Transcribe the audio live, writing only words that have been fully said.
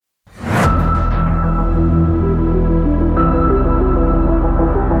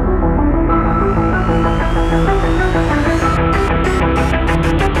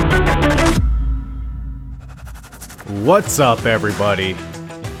What's up, everybody?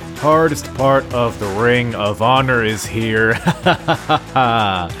 Hardest part of the Ring of Honor is here,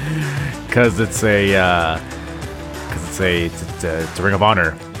 because it's a Ring of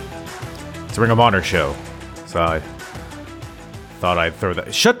Honor. It's a Ring of Honor show, so I thought I'd throw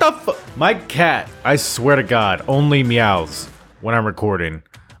that. Shut the my cat! I swear to God, only meows when I'm recording.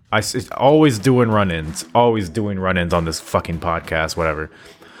 It's always doing run-ins on this fucking podcast, whatever.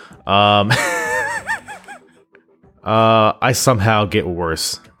 I somehow get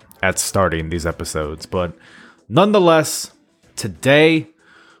worse at starting these episodes, but nonetheless, today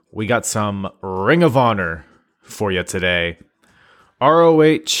we got some Ring of Honor for you today.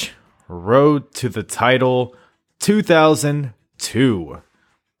 ROH Road to the Title 2002,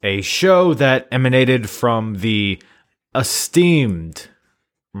 a show that emanated from the esteemed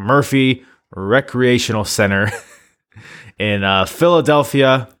Murphy Recreational Center in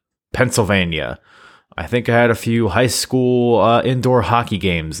Philadelphia, Pennsylvania. I think I had a few high school indoor hockey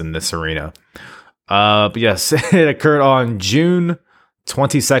games in this arena. But yes, it occurred on June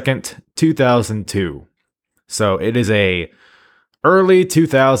 22nd, 2002. So it is a early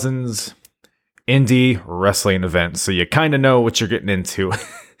 2000s indie wrestling event. So you kind of know what you're getting into.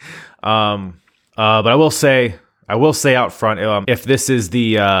 But I will say out front, if this is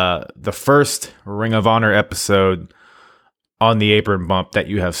the first Ring of Honor episode on the apron bump that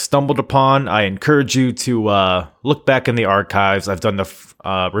you have stumbled upon, I encourage you to look back in the archives. I've done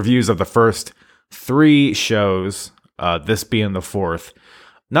the reviews of the first 3 shows, this being the 4th.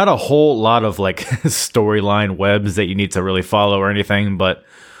 Not a whole lot of like storyline webs that you need to really follow or anything, but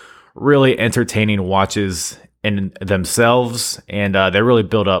really entertaining watches in themselves, and they really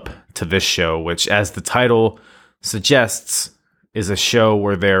build up to this show, which, as the title suggests, is a show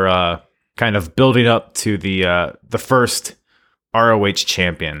where they're kind of building up to the first ROH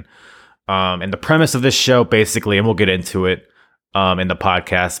champion. And the premise of this show, basically, and we'll get into it in the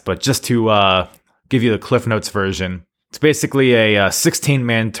podcast, but just to give you the Cliff Notes version, it's basically a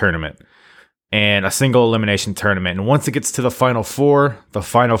 16-man tournament and a single elimination tournament. And once it gets to the final 4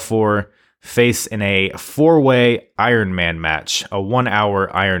 face in a 4-way Iron Man match, a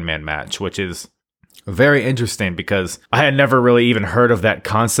 1-hour Iron Man match, which is very interesting because I had never really even heard of that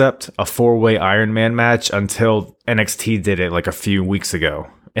concept, a 4-way Iron Man match, until NXT did it like a few weeks ago.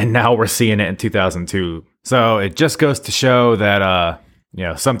 And now we're seeing it in 2002. So it just goes to show that,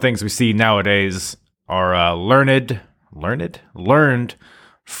 some things we see nowadays are learned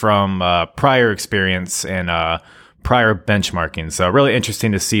from prior experience and prior benchmarking. So really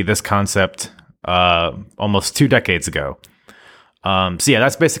interesting to see this concept almost 2 decades ago. So yeah,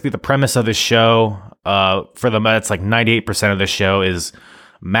 that's basically the premise of this show. For them, it's like 98% of the show is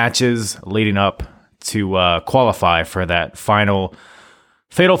matches leading up to qualify for that final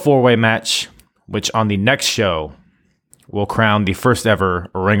fatal 4-way match, which on the next show will crown the first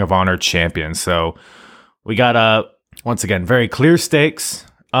ever Ring of Honor champion. So we got once again very clear stakes,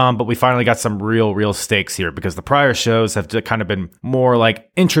 but we finally got some real stakes here, because the prior shows have kind of been more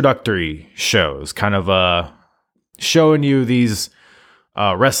like introductory shows, kind of showing you these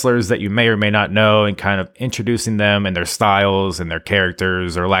wrestlers that you may or may not know and kind of introducing them and their styles and their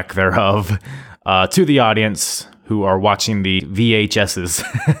characters, or lack thereof, to the audience who are watching the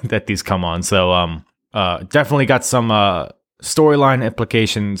VHSs that these come on. So definitely got some storyline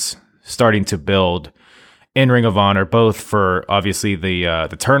implications starting to build in Ring of Honor, both for obviously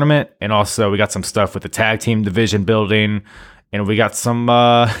the tournament, and also we got some stuff with the tag team division building, and we got some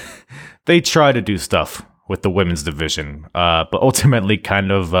they try to do stuff with the women's division, but ultimately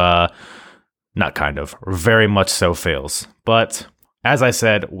very much so fails. But as I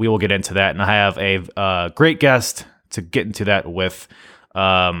said, we will get into that, and I have a great guest to get into that with,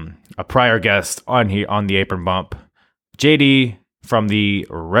 a prior guest on the apron bump, JD from the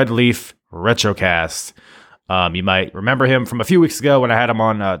Red Leaf Retrocast. You might remember him from a few weeks ago when I had him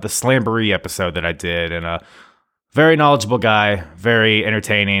on the Slamboree episode that I did, and a very knowledgeable guy, very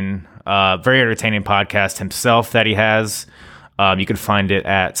entertaining podcast himself that he has. You can find it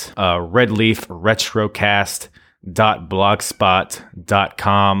at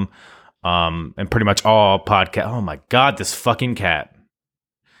redleafretrocast.blogspot.com, and pretty much all podcast. Oh my God, this fucking cat.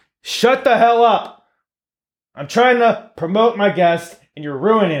 Shut the hell up. I'm trying to promote my guest and you're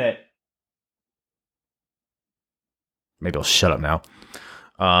ruining it. Maybe I'll shut up now.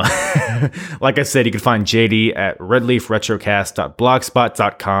 Like I said, you can find JD at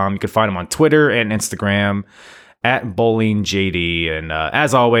redleafretrocast.blogspot.com. You can find him on Twitter and Instagram at bowlingjd. And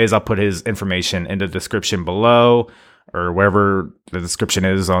as always, I'll put his information in the description below, or wherever the description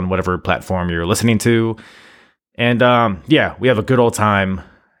is on whatever platform you're listening to. And yeah, we have a good old time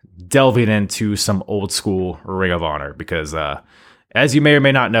delving into some old school Ring of Honor because, as you may or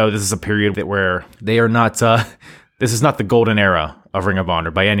may not know, this is a period where they are not. This is not the golden era of Ring of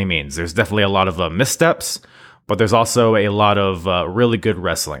Honor by any means. There's definitely a lot of missteps, but there's also a lot of really good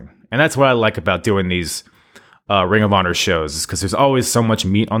wrestling, and that's what I like about doing these Ring of Honor shows, is because there's always so much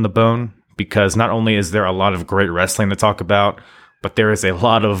meat on the bone. Because not only is there a lot of great wrestling to talk about, but there is a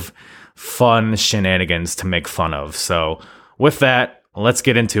lot of fun shenanigans to make fun of. So with that, let's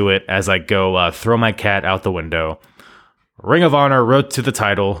get into it as I go throw my cat out the window. Ring of Honor Road to the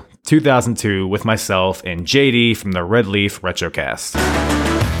Title 2002 with myself and JD from the Red Leaf Retrocast.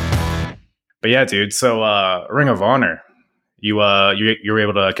 But yeah, dude, so Ring of Honor, you were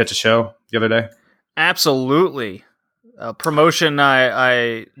able to catch a show the other day? Absolutely. A promotion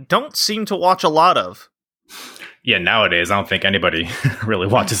I don't seem to watch a lot of. Yeah, nowadays I don't think anybody really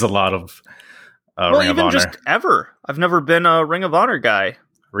watches a lot of Ring of Honor. Even just ever. I've never been a Ring of Honor guy.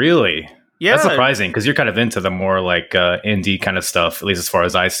 Really? Yeah. That's surprising because you're kind of into the more like indie kind of stuff, at least as far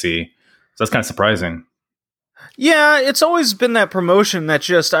as I see. So that's kind of surprising. Yeah, it's always been that promotion that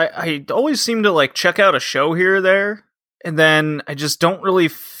just I always seem to like check out a show here or there, and then I just don't really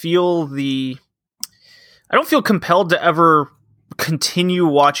feel I don't feel compelled to ever continue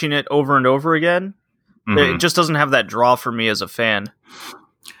watching it over and over again. Mm-hmm. It just doesn't have that draw for me as a fan.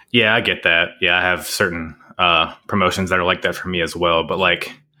 Yeah, I get that. Yeah, I have certain promotions that are like that for me as well. But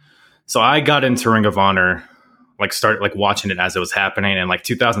like, so I got into Ring of Honor, like started like watching it as it was happening in like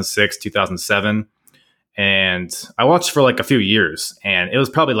 2006, 2007. And I watched for like a few years, and it was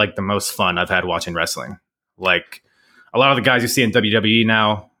probably like the most fun I've had watching wrestling. Like a lot of the guys you see in WWE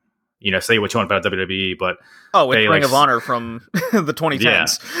now, you know, say what you want about WWE, but it's Ring of Honor from the 2010s. Yeah,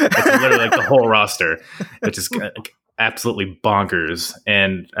 it's literally like the whole roster, which is absolutely bonkers.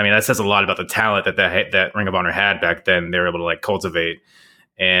 And I mean, that says a lot about the talent that Ring of Honor had back then. They were able to like cultivate,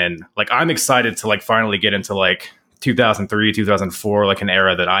 and like I'm excited to like finally get into like 2003, 2004, like an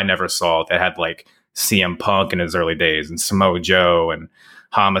era that I never saw that had like CM Punk in his early days and Samoa Joe and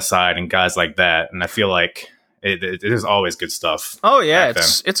Homicide and guys like that. And I feel like it is always good stuff. Oh yeah,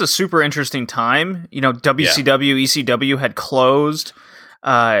 it's a super interesting time. You know, WCW, ECW had closed.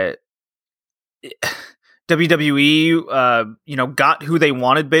 WWE, got who they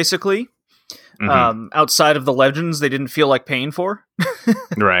wanted basically. Mm-hmm. Outside of the legends, they didn't feel like paying for.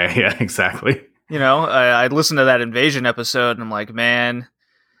 Right. Yeah. Exactly. You know, I listened to that Invasion episode, and I'm like, man.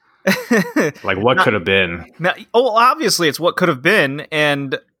 Like what could have been? Obviously, it's what could have been,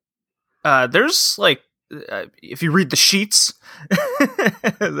 and there's like. If you read the sheets,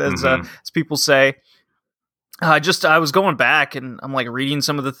 as people say, I was going back and I'm like reading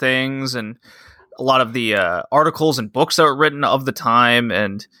some of the things and a lot of the articles and books that were written of the time,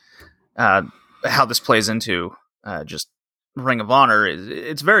 and how this plays into just Ring of Honor.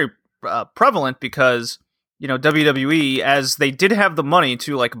 It's very prevalent because, you know, WWE, as they did have the money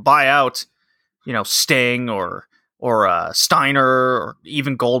to like buy out, you know, Sting or Steiner or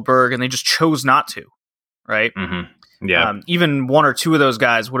even Goldberg, and they just chose not to. Right. Mm-hmm. Yeah. Even one or two of those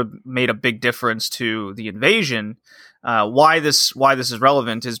guys would have made a big difference to the Invasion. Why this is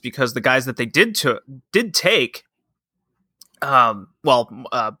relevant is because the guys that they did take,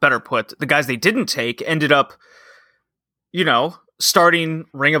 better put, the guys they didn't take ended up, you know, starting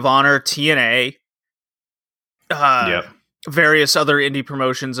Ring of Honor, TNA, various other indie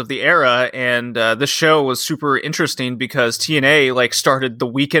promotions of the era, and this show was super interesting because TNA like started the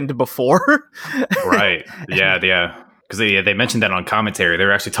weekend before. Right. Yeah. Because they mentioned that on commentary. They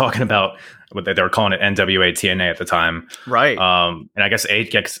were actually talking about what they were calling it NWA TNA at the time. Right. And I guess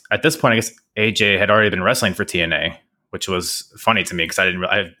at this point, I guess AJ had already been wrestling for TNA, which was funny to me because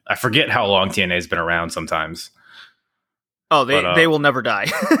I forget how long TNA has been around sometimes. Oh, they will never die.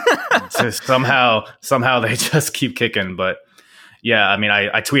 somehow they just keep kicking. But yeah, I mean,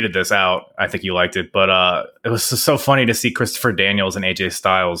 I tweeted this out. I think you liked it, but it was so funny to see Christopher Daniels and AJ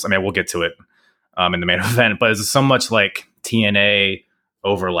Styles. I mean, we'll get to it in the main event, but there's so much like TNA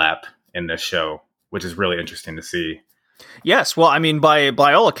overlap in this show, which is really interesting to see. Yes, well, I mean,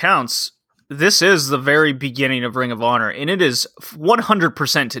 by all accounts, this is the very beginning of Ring of Honor, and it is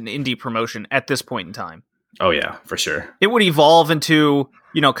 100% an indie promotion at this point in time. Oh yeah, for sure. It would evolve into,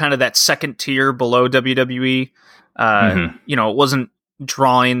 you know, kind of that second tier below WWE. You know, it wasn't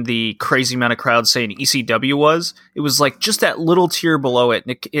drawing the crazy amount of crowds saying ECW was. It was like just that little tier below it.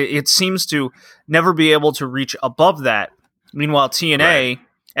 And it seems to never be able to reach above that. Meanwhile, TNA,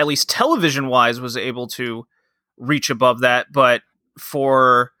 at least television wise, was able to reach above that. But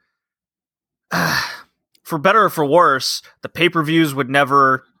for better or for worse, the pay-per-views would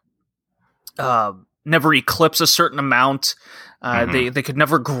never never eclipse a certain amount. They could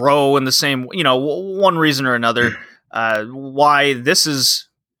never grow in the same, one reason or another. Why this is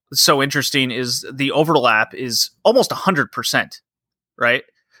so interesting is the overlap is almost 100%, right?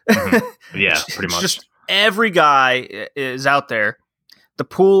 Yeah, pretty much. Just every guy is out there. The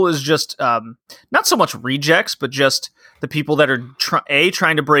pool is just not so much rejects, but just the people that are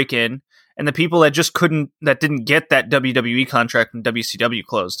trying to break in, and the people that just didn't get that WWE contract when WCW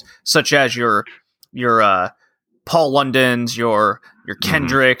closed, such as your Paul Londons, your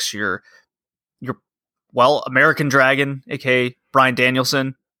Kendricks, your American Dragon, aka Bryan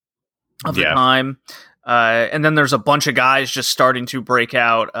Danielson of the time. And then there's a bunch of guys just starting to break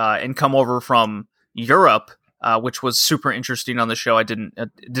out and come over from Europe, which was super interesting on the show. I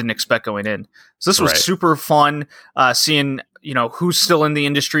didn't expect going in. So this was super fun seeing, who's still in the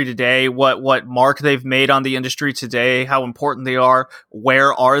industry today, what mark they've made on the industry today, how important they are,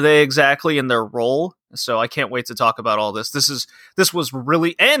 where are they exactly in their role. So I can't wait to talk about all this. This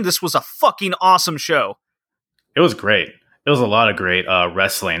was a fucking awesome show. It was great. It was a lot of great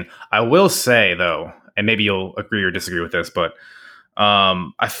wrestling. I will say, though, and maybe you'll agree or disagree with this, but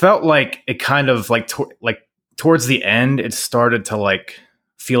I felt like it kind of towards the end, it started to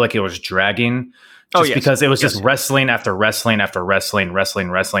feel like it was dragging. Because it was just wrestling after wrestling after wrestling.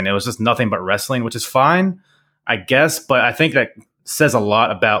 It was just nothing but wrestling, which is fine, I guess. But I think that says a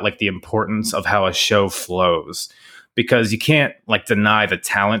lot about the importance of how a show flows, because you can't deny the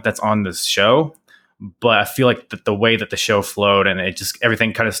talent that's on this show. But I feel like the way that the show flowed, and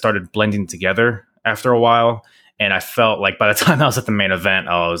everything kind of started blending together after a while. And I felt like by the time I was at the main event,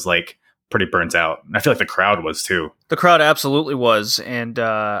 I was pretty burnt out. And I feel like the crowd was too. The crowd absolutely was. And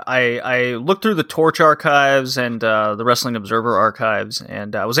I looked through the Torch archives and the Wrestling Observer archives,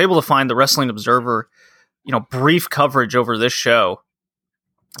 and I was able to find the Wrestling Observer, brief coverage over this show.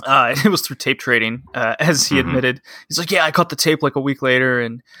 It was through tape trading, as he admitted. He's like, yeah, I caught the tape a week later,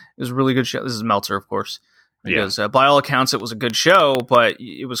 and it was a really good show. This is Meltzer, of course. Because by all accounts, it was a good show, but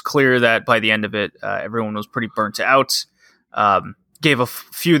it was clear that by the end of it, everyone was pretty burnt out. Gave a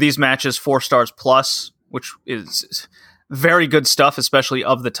few of these matches 4 stars plus, which is very good stuff, especially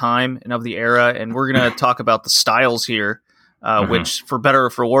of the time and of the era. And we're going to talk about the styles here, which, for better or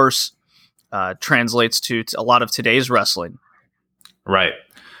for worse, translates to a lot of today's wrestling. Right.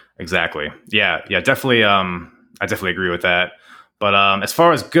 Exactly. Yeah, definitely. I definitely agree with that. But as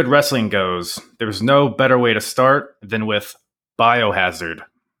far as good wrestling goes, there's no better way to start than with Biohazard.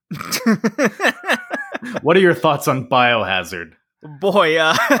 What are your thoughts on Biohazard? Boy,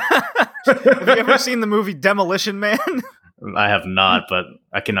 have you ever seen the movie Demolition Man? I have not, but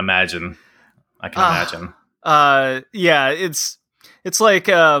I can imagine. Yeah, it's like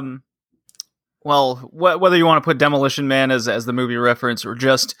whether you want to put Demolition Man as the movie reference, or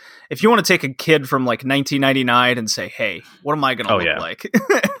just if you want to take a kid from 1999 and say, hey, what am I going to look like?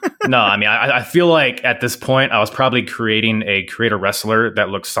 No, I mean, I feel like at this point I was probably creating a creator wrestler that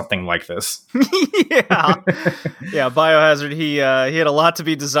looks something like this. Yeah, Biohazard. He had a lot to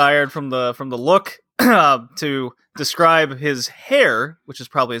be desired from the look. To describe his hair, which is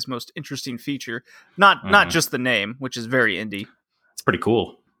probably his most interesting feature, not just the name, which is very indie. It's pretty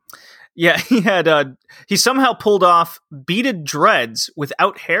cool. Yeah, he somehow pulled off beaded dreads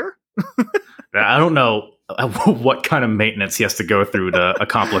without hair. I don't know what kind of maintenance he has to go through to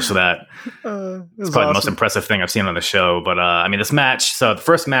accomplish that. It's probably the most impressive thing I've seen on the show. But I mean, this match. So the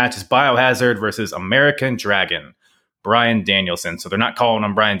first match is Biohazard versus American Dragon, Bryan Danielson. So they're not calling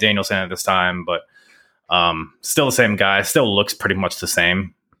him Bryan Danielson at this time, but still the same guy. Still looks pretty much the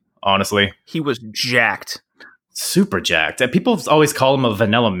same. Honestly, he was jacked. Super jacked. And people always call him a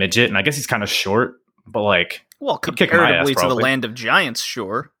vanilla midget, and I guess he's kind of short, but comparatively to the Land of Giants,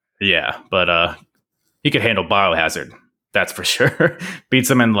 sure. Yeah, but he could handle Biohazard, that's for sure. Beats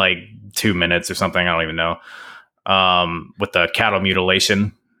him in 2 minutes or something. I don't even know. With the cattle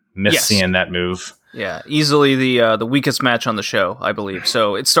mutilation, seeing that move. Yeah, easily the weakest match on the show, I believe.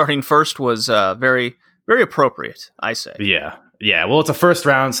 So it starting first was very, very appropriate, I say. Yeah. Well, it's a first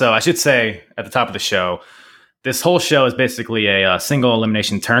round, so I should say at the top of the show, this whole show is basically a single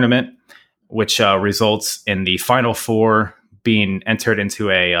elimination tournament, which results in the final 4 being entered into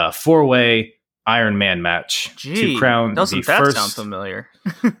a 4-way Iron Man match to crown doesn't the that first. Sound familiar?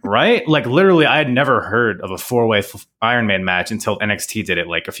 Right? Literally, I had never heard of a 4-way Iron Man match until NXT did it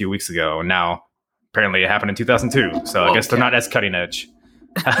a few weeks ago. And now, apparently, it happened in 2002. So I guess they're not as cutting edge.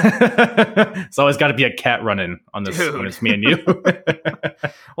 It's always got to be a cat running on this when it's me and you.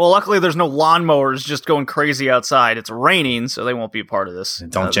 Well, luckily there's no lawnmowers just going crazy outside. It's raining, so they won't be a part of this.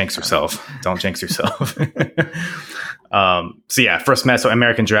 Don't jinx yourself. So yeah, first match. So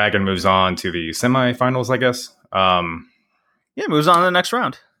American Dragon moves on to the semifinals, I guess. Yeah, moves on to the next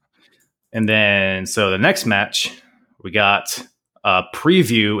round. And then, so the next match, we got a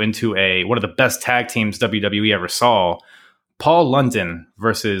preview into one of the best tag teams WWE ever saw. Paul London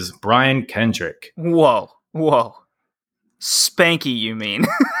versus Brian Kendrick. Whoa. Spanky, you mean?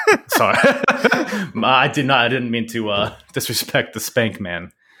 Sorry. I didn't mean to disrespect the Spank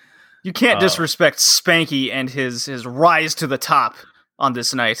Man. You can't disrespect Spanky and his rise to the top on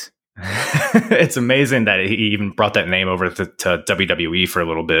this night. It's amazing that he even brought that name over to WWE for a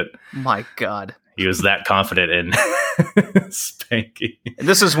little bit. My God. He was that confident in Spanky.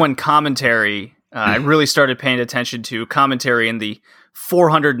 This is when commentary, I really started paying attention to commentary in the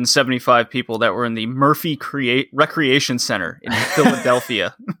 475 people that were in the Murphy Recreation Center in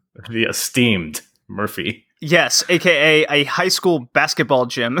Philadelphia. The esteemed Murphy. Yes, a.k.a. a high school basketball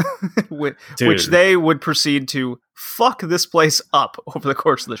gym, which they would proceed to fuck this place up over the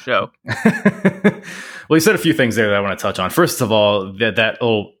course of the show. Well, you said a few things there that I want to touch on. First of all, that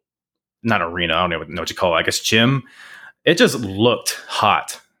old, not arena, I don't know what you call it, I guess gym, it just looked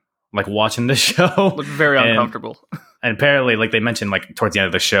hot. Like watching this show. Looked very uncomfortable. And apparently, like they mentioned, like towards the end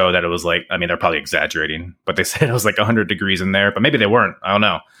of the show, that it was like, I mean, they're probably exaggerating, but they said it was like 100 degrees in there, but maybe they weren't. I don't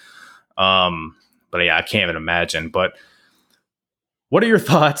know. But yeah, I can't even imagine. But what are your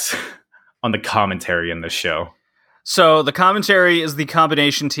thoughts on the commentary in this show? So the commentary is the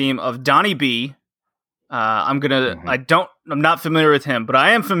combination team of Donnie B. I'm not familiar with him, but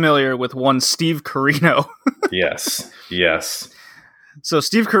I am familiar with one Steve Corino. Yes. So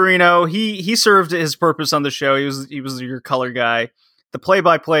Steve Corino, he served his purpose on the show. He was your color guy. The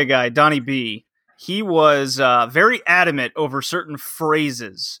play-by-play guy, Donnie B. He was very adamant over certain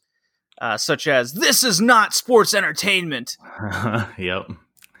phrases. Such as, this is not sports entertainment. Yep.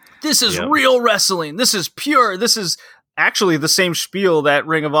 This is real wrestling. This is pure. This is actually the same spiel that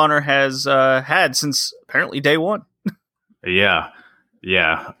Ring of Honor has had since apparently day one. Yeah.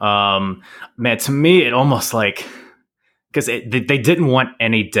 Man, to me, it almost like, because they didn't want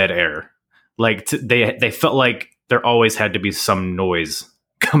any dead air. Like, they felt like there always had to be some noise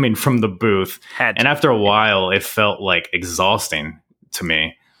coming from the booth. And after a while, it felt like exhausting to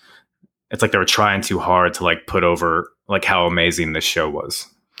me. It's like they were trying too hard to like put over like how amazing this show was.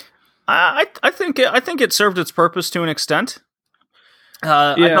 I think it served its purpose to an extent.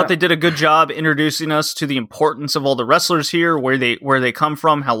 I thought they did a good job introducing us to the importance of all the wrestlers here, where they come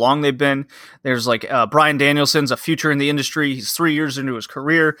from, how long they've been. There's like Bryan Danielson's a future in the industry. He's 3 years into his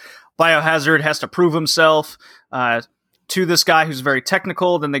career. Biohazard has to prove himself to this guy who's very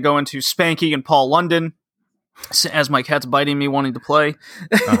technical. Then they go into Spanky and Paul London. As my cat's biting me, wanting to play.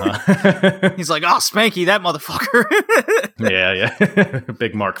 He's like, "Oh, Spanky, that motherfucker." Yeah.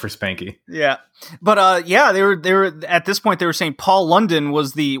 Big mark for Spanky. Yeah, but they were at this point. They were saying Paul London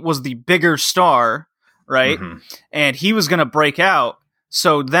was the bigger star, right? Mm-hmm. And he was going to break out.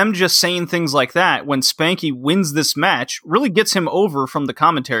 So them just saying things like that when Spanky wins this match really gets him over from the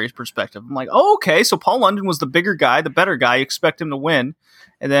commentary's perspective. I'm like, oh, okay, so Paul London was the bigger guy, the better guy. You expect him to win,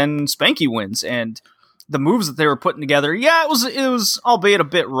 and then Spanky wins and. The moves that they were putting together, it was albeit a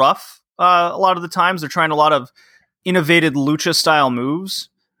bit rough. A lot of the times they're trying a lot of innovative lucha style moves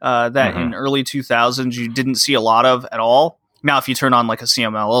that in early 2000s you didn't see a lot of at all. Now, if you turn on like a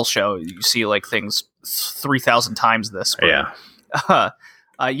CMLL show, you see like things 3,000 times this. But,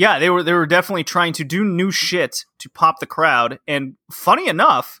 they were definitely trying to do new shit to pop the crowd. And funny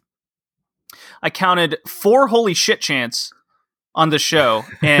enough, I counted 4 holy shit chants on the show,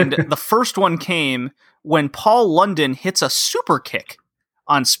 and the first one came when Paul London hits a super kick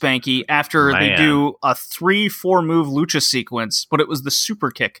on Spanky after they do a 3-4 move lucha sequence, but it was the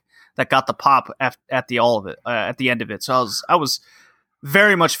super kick that got the pop at the end of it. So I was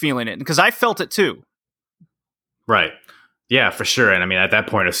very much feeling it because I felt it too. Right. Yeah, for sure. And I mean, at that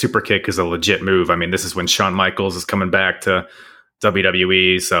point, a super kick is a legit move. I mean, this is when Shawn Michaels is coming back to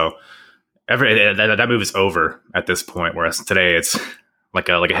WWE. So that move is over at this point. Whereas today it's like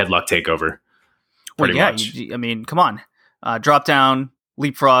a headlock takeover. Much. I mean, come on. Drop down,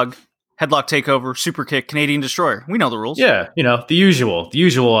 leapfrog, headlock takeover, super kick, Canadian destroyer. We know the rules. Yeah, the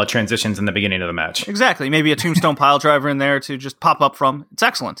usual transitions in the beginning of the match. Exactly. Maybe a tombstone pile driver in there to just pop up from. It's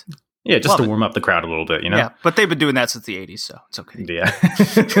excellent. Yeah, just to warm up the crowd a little bit, Yeah, but they've been doing that since the 80s, so it's okay. Yeah.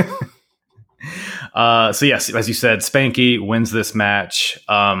 So yes, as you said, Spanky wins this match.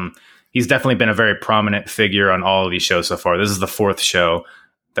 He's definitely been a very prominent figure on all of these shows so far. This is the 4th show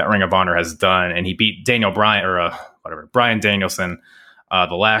that Ring of Honor has done, and he beat Bryan Danielson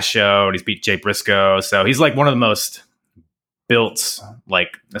the last show, and he's beat Jay Briscoe. So he's like one of the most built,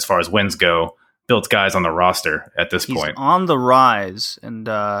 like as far as wins go, built guys on the roster at this point. On the rise, and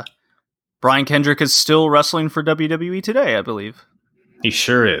Brian Kendrick is still wrestling for WWE today, I believe. He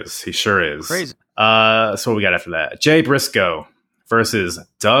sure is. Crazy. So what we got after that? Jay Briscoe versus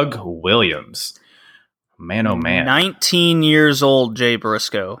Doug Williams. Man, oh man. 19 years old, Jay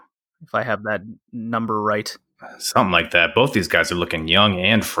Briscoe, if I have that number right. Something like that. Both these guys are looking young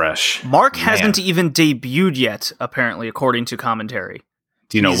and fresh. Mark hasn't even debuted yet, apparently, according to commentary.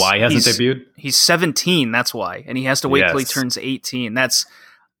 Do you know why he hasn't debuted? He's 17, that's why. And he has to wait till he turns 18. That's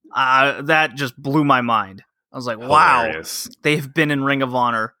that just blew my mind. I was like, hilarious. Wow, they've been in Ring of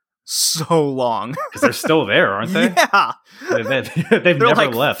Honor so long. Because they're still there, aren't they? Yeah. They've never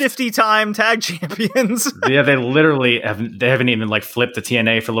like left. 50-time tag champions. Yeah, they literally haven't even like flipped to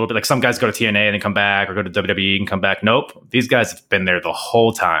TNA for a little bit. Like some guys go to TNA and then come back, or go to WWE and come back. Nope. These guys have been there the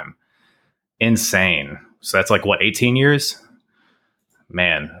whole time. Insane. So that's like, what, 18 years?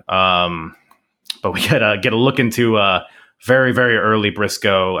 Man. But we gotta get a look into very, very early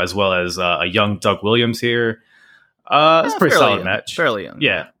Briscoe, as well as a young Doug Williams here. It's a pretty solid young, match. Fairly young.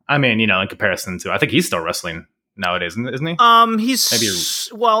 Yeah. I mean, in comparison to, I think he's still wrestling nowadays, isn't he?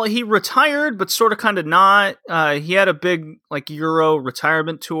 He retired, but sort of kind of not. He had a big like Euro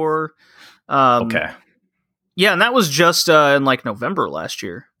retirement tour. Okay. Yeah, and that was just in like November last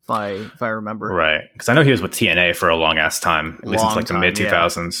year, if I remember. Right. Because I know he was with TNA for a long ass time, at least since like the mid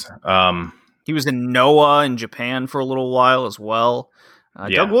 2000s. He was in Noah in Japan for a little while as well.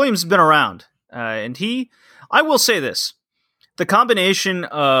 Doug Williams has been around, and I will say this. The combination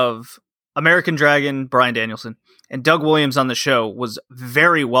of American Dragon, Bryan Danielson, and Doug Williams on the show was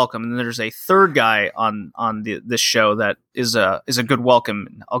very welcome. And there's a third guy on this show that is a good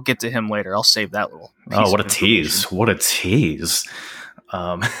welcome. I'll get to him later. I'll save that little piece. Oh, what a tease. What a tease.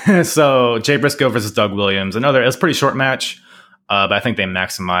 So Jay Briscoe versus Doug Williams. It's a pretty short match, but I think they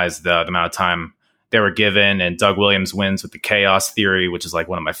maximized the amount of time they were given. And Doug Williams wins with the Chaos Theory, which is like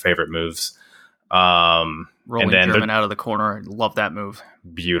one of my favorite moves. Rolling German out of the corner. I love that move.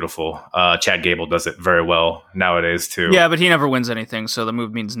 Beautiful. Chad Gable does it very well nowadays too. Yeah, but he never wins anything, so the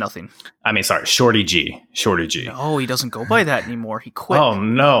move means nothing. I mean, sorry, Shorty G. No, he doesn't go by that anymore. He quit. Oh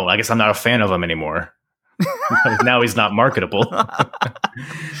no, I guess I'm not a fan of him anymore. Now he's not marketable.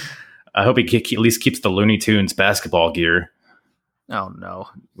 I hope he at least keeps the Looney Tunes basketball gear. Oh no,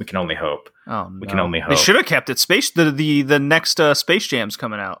 we can only hope. Oh no, we can only hope. They should have kept it. The next Space Jam's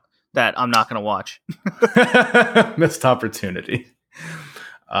coming out that I'm not going to watch. Missed opportunity.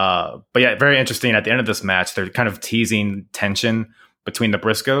 But yeah, very interesting. At the end of this match, they're kind of teasing tension between the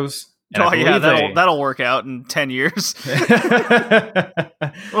Briscoes. And that'll work out in 10 years. What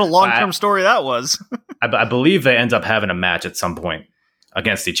a long-term story that was. I believe they end up having a match at some point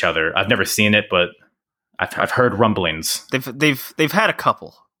against each other. I've never seen it, but I've heard rumblings. They've had a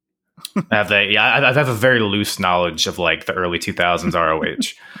couple. Have they? Yeah, I have a very loose knowledge of like the early 2000s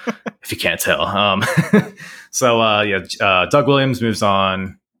ROH, if you can't tell. Doug Williams moves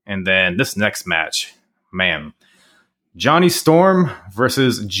on, and then this next match, man, Johnny Storm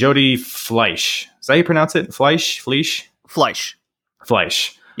versus Jody Fleisch. Is that how you pronounce it? Fleisch.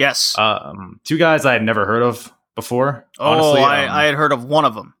 Yes. Two guys I had never heard of before. Honestly, I had heard of one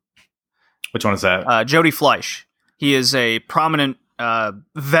of them. Which one is that? Jody Fleisch. He is a prominent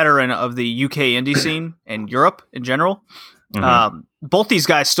veteran of the UK indie scene and Europe in general. Mm-hmm. Both these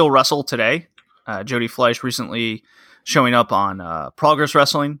guys still wrestle today. Jody Fleisch recently showing up on Progress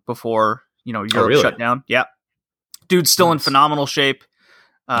Wrestling before Europe shut down. Yeah, dude's still in phenomenal shape.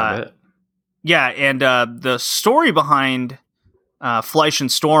 Yeah, and the story behind Fleisch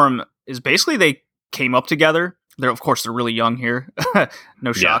and Storm is basically they came up together. They're really young here.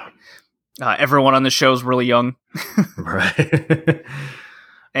 No shock. Everyone on the show is really young. Right.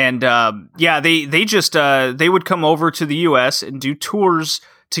 And they would come over to the US and do tours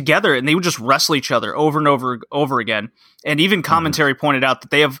together, and they would just wrestle each other over and over again. And even commentary pointed out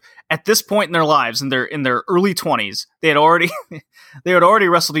that they have, at this point in their lives, in their early 20s, they had already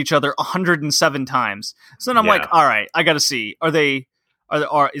wrestled each other 107 times. So then I'm like, all right, I got to see,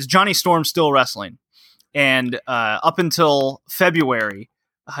 is Johnny Storm still wrestling? And up until February,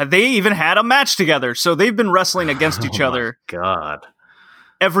 they even had a match together. So they've been wrestling against each other. God.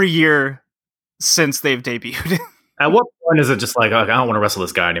 Every year since they've debuted. At what point is it just like, I don't want to wrestle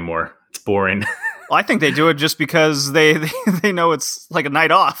this guy anymore? It's boring. Well, I think they do it just because they know it's like a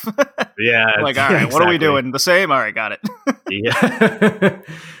night off. Yeah. Like, all right, what are we doing? The same? All right, got it. Yeah.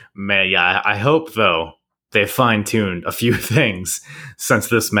 Man, yeah. I hope, though, they fine-tuned a few things since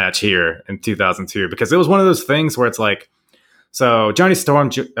this match here in 2002, because it was one of those things where it's like, so Johnny Storm,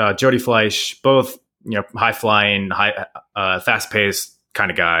 Jody Fleisch, both high-flying, fast-paced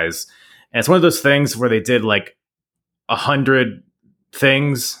kind of guys, And it's one of those things where they did like 100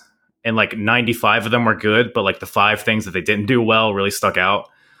 things and like 95 of them were good, but like the 5 things that they didn't do well really stuck out.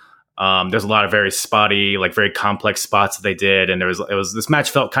 There's a lot of very spotty, like very complex spots that they did, and this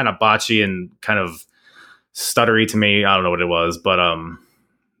match felt kind of botchy and kind of stuttery to me. I don't know what it was, but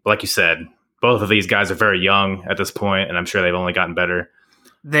like you said, both of these guys are very young at this point, and I'm sure they've only gotten better.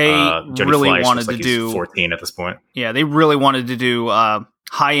 They really Fleisch wanted like to do 14 at this point. Yeah, they really wanted to do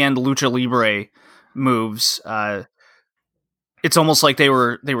high-end lucha libre moves. It's almost like they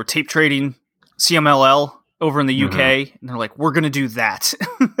were tape trading CMLL over in the UK, and they're like, we're gonna do that.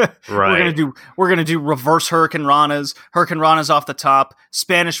 Right. We're gonna do reverse Hurricane Ranas off the top,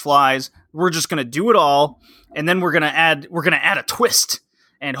 Spanish flies. We're just gonna do it all, and then we're gonna add a twist,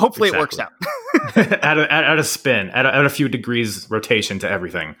 and hopefully it works out. add a spin, add a few degrees rotation to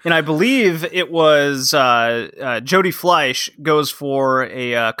everything. And I believe it was Jody Fleisch goes for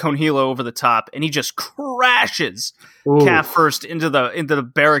a Conhilo over the top, and he just crashes calf first into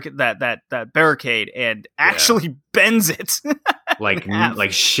the barricade and actually bends it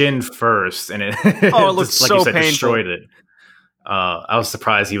like shin first, and it it looks just, like so you said, painful. destroyed it. I was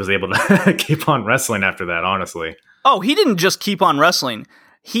surprised he was able to keep on wrestling after that. Honestly, he didn't just keep on wrestling.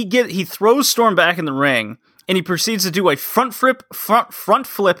 He throws Storm back in the ring, and he proceeds to do a front flip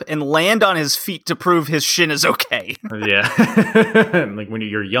and land on his feet to prove his shin is okay. Yeah, like when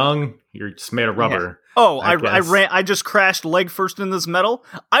you're young, you're just made of rubber. Yeah. I just crashed leg first in this metal.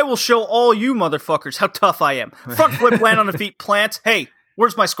 I will show all you motherfuckers how tough I am. Front flip, land on the feet, plant. Hey,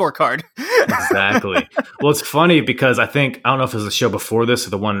 where's my scorecard? Exactly. Well, it's funny because I don't know if it was the show before this or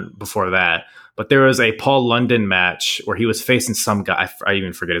the one before that, but there was a Paul London match where he was facing some guy. I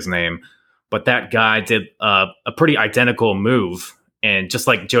even forget his name, but that guy did a pretty identical move. And just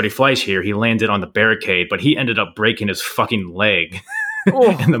like Jody Fleisch here, he landed on the barricade, but he ended up breaking his fucking leg.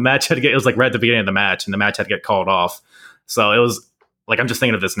 And the match it was like right at the beginning of the match, and the match had to get called off. So it was like, I'm just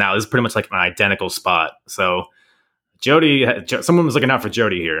thinking of this now. This is pretty much like an identical spot. So someone was looking out for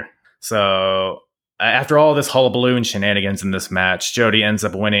Jody here. So after all this hullabaloo and shenanigans in this match, Jody ends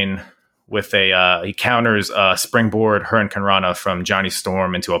up winning with he counters a springboard Hurricane Rana from Johnny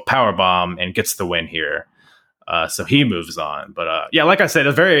Storm into a powerbomb and gets the win here. So he moves on. But like I said,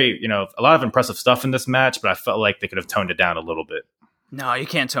 a lot of impressive stuff in this match, but I felt like they could have toned it down a little bit. No, you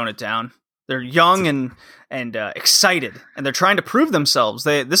can't tone it down. They're young and excited, and they're trying to prove themselves.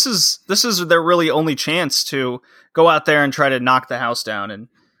 This is their really only chance to go out there and try to knock the house down. And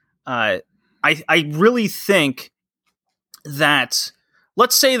I really think that,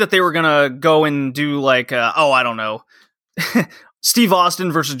 let's say that they were gonna go and do like I don't know, Steve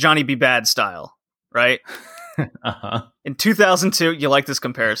Austin versus Johnny B. Bad style, right? In 2002, you like this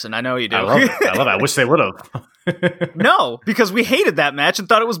comparison? I know you do. I love it. I wish they would have. No, because we hated that match and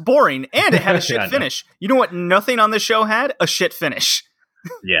thought it was boring, and it had a shit finish. You know what? Nothing on this show had a shit finish.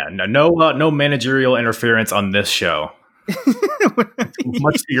 Yeah, no managerial interference on this show.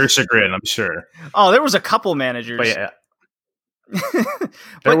 Much to your chagrin, I'm sure. Oh, there was a couple managers. But yeah,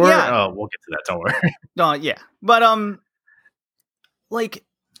 there were. Yeah. Oh, we'll get to that. Don't worry. Yeah, but like,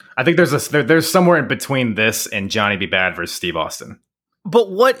 I think there's somewhere in between this and Johnny B. Bad versus Steve Austin.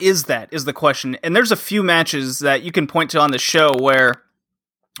 But what is that is the question. And there's a few matches that you can point to on the show where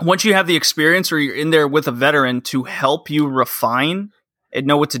once you have the experience or you're in there with a veteran to help you refine and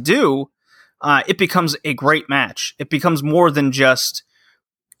know what to do, it becomes a great match. It becomes more than just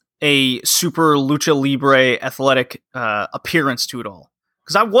a super lucha libre athletic appearance to it all.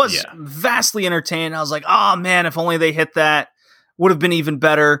 Because I was vastly entertained. I was like, oh man, if only they hit that, would have been even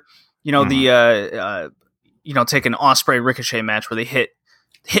better. You know, take an Ospreay Ricochet match where they hit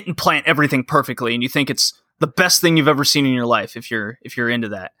and plant everything perfectly, and you think it's the best thing you've ever seen in your life if you're into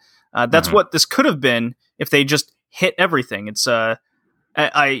that. That's what this could have been if they just hit everything. It's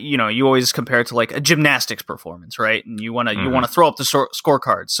you always compare it to like a gymnastics performance, right? And you want to throw up the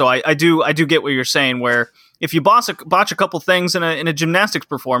scorecard. So I do get what you're saying, where if you botch a couple things in a gymnastics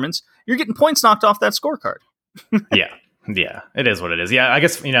performance, you're getting points knocked off that scorecard. Yeah, it is what it is. Yeah, I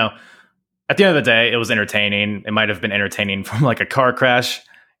guess, at the end of the day, it was entertaining. It might have been entertaining from like a car crash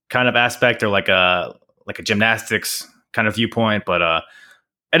kind of aspect or like a gymnastics kind of viewpoint, but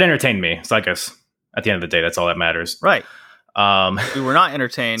it entertained me. So I guess at the end of the day, that's all that matters. Right. We were not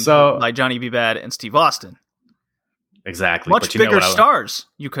entertained by Johnny B. Bad and Steve Austin. Exactly. Much bigger stars,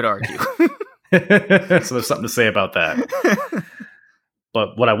 you could argue. So there's something to say about that.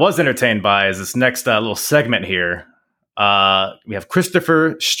 But what I was entertained by is this next little segment here. We have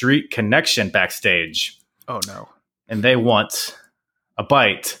Christopher Street Connection backstage. Oh no. And they want a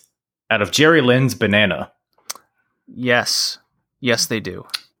bite out of Jerry Lynn's banana. Yes, they do.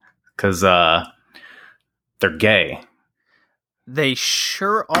 because they're gay. They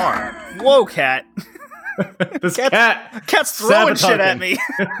sure are. Whoa, cat. This cat's throwing shit at me.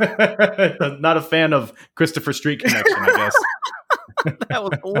 Not a fan of Christopher Street connection, I guess. That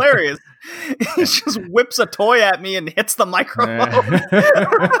was hilarious. He just whips a toy at me and hits the microphone.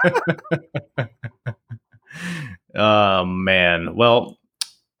 Oh, man. Well,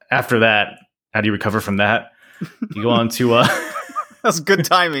 after that, how do you recover from that? You go on to... That's good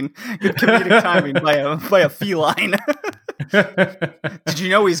timing. Good comedic timing by a feline. Did you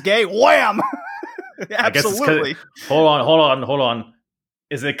know he's gay? Wham! Absolutely. Hold on.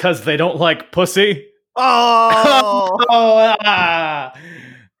 Is it because they don't like pussy? Oh!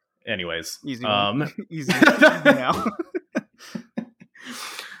 Anyways. Easy now.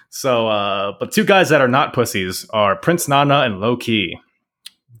 So, but two guys that are not pussies are Prince Nana and Low Key.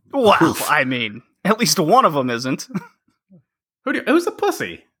 Well, I mean, at least one of them isn't. Who's a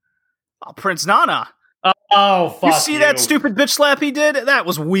pussy? Oh, Prince Nana. Oh, fuck you see that stupid bitch slap he did? That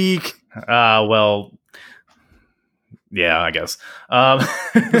was weak. Well, yeah, I guess.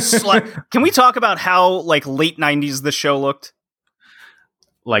 Can we talk about how like late 90s the show looked?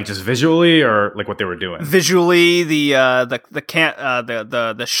 Like just visually, or like what they were doing? Visually, the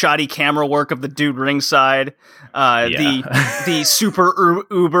shoddy camera work of the dude ringside, the super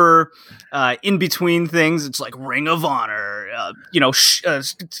uber in between things. It's like Ring of Honor,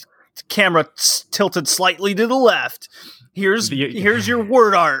 camera tilted slightly to the left. Here's your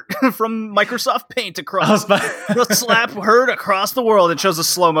word art from Microsoft Paint across the slap heard across the world. It shows a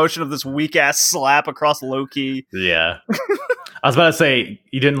slow motion of this weak ass slap across Low Key. Yeah. I was about to say,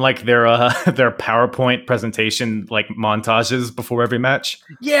 you didn't like their PowerPoint presentation like montages before every match?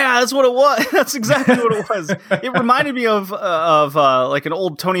 Yeah, that's what it was. That's exactly what it was. It reminded me of like an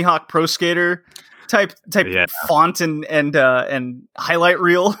old Tony Hawk Pro Skater type font and highlight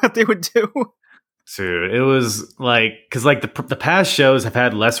reel that they would do. Dude, it was like, because like the past shows have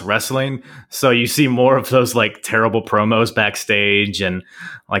had less wrestling, so you see more of those like terrible promos backstage and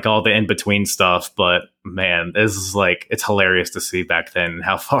like all the in between stuff. But man, this is like, it's hilarious to see back then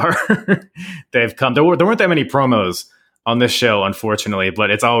how far they've come. There weren't that many promos on this show, unfortunately,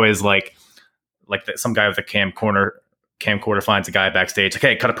 but it's always like some guy with a camcorder finds a guy backstage, like,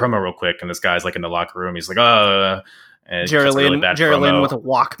 hey, cut a promo real quick, and this guy's like in the locker room, he's like, and Jerry Lynn with a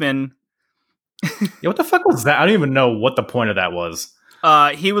Walkman. Yeah, what the fuck was that? I don't even know what the point of that was.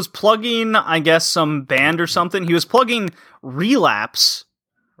 He was plugging, I guess, some band or something. He was plugging Relapse.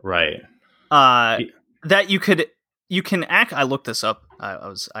 Right. That you can act. I looked this up.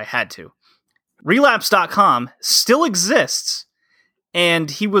 I had to. Relapse.com still exists, and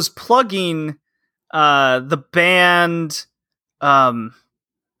he was plugging the band. It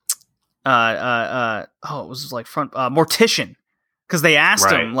was like Mortician. Because they asked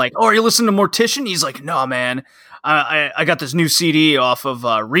him, like, "Oh, are you listening to Mortician?" He's like, "No, man. I got this new CD off of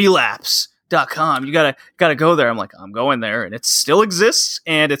Relapse.com. You gotta go there." I'm like, "I'm going there," and it still exists,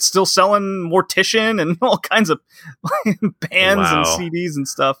 and it's still selling Mortician and all kinds of bands and CDs and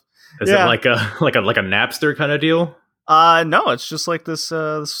stuff. Is it like a Napster kind of deal? No, it's just like this.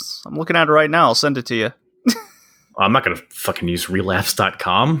 I'm looking at it right now. I'll send it to you. I'm not going to fucking use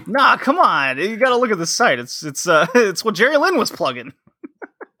relapse.com. Nah, come on. You got to look at the site. It's what Jerry Lynn was plugging.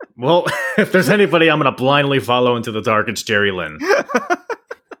 Well, if there's anybody I'm going to blindly follow into the dark, it's Jerry Lynn.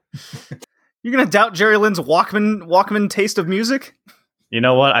 You're going to doubt Jerry Lynn's Walkman taste of music? You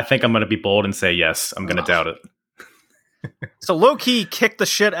know what? I think I'm going to be bold and say yes. I'm going to doubt it. So Low Key kicked the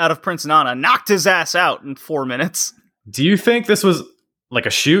shit out of Prince Nana, knocked his ass out in 4 minutes. Do you think this was like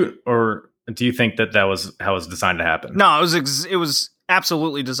a shoot, or do you think that was how it was designed to happen? No, it was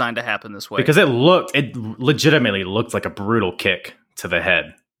absolutely designed to happen this way. Because it legitimately looked like a brutal kick to the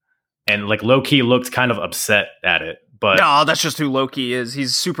head. And like Low Key looked kind of upset at it. But no, that's just who Low Key is.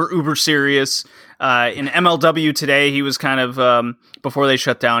 He's super uber serious. In MLW today, he was kind of before they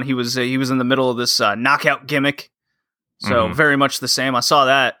shut down, he was in the middle of this knockout gimmick. So very much the same. I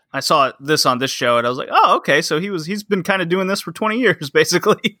saw this on this show, and I was like, oh, okay. So he's been kind of doing this for 20 years,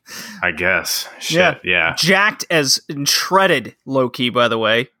 basically. I guess. Shit, yeah. Jacked as shredded Low Key, by the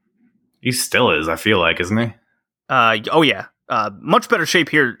way. He still is, I feel like, isn't he? Oh yeah. Much better shape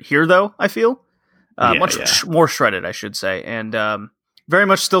here though, I feel. More shredded, I should say. And very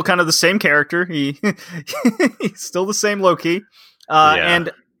much still kind of the same character. He's still the same Low Key. And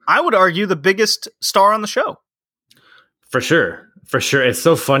I would argue the biggest star on the show. For sure. It's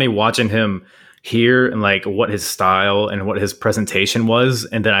so funny watching him here and like what his style and what his presentation was.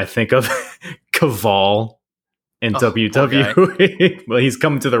 And then I think of Caval in WWE. Well, he's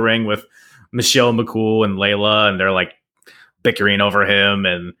coming to the ring with Michelle McCool and Layla, and they're like bickering over him.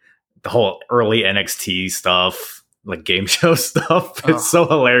 And the whole early NXT stuff, like game show stuff. It's so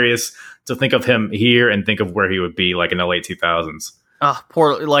hilarious to think of him here and think of where he would be like in the late 2000s.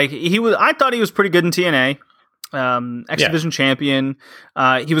 Poor, like he was. I thought he was pretty good in TNA. X Division champion.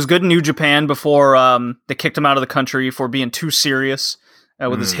 He was good in New Japan before they kicked him out of the country for being too serious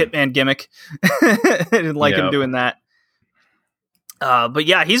with his Hitman gimmick. I didn't like him doing that. But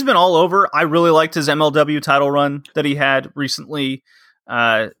yeah, he's been all over. I really liked his MLW title run that he had recently.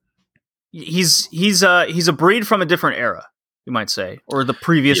 He's a breed from a different era, you might say, or the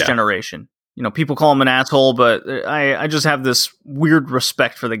previous generation. You know, people call him an asshole, but I just have this weird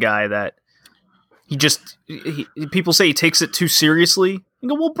respect for the guy that people say he takes it too seriously. You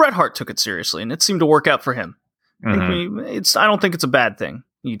go, well, Bret Hart took it seriously, and it seemed to work out for him. I don't think it's a bad thing.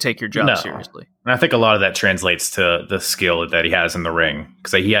 You take your job seriously. And I think a lot of that translates to the skill that he has in the ring,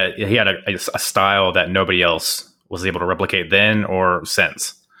 because he had a style that nobody else was able to replicate then or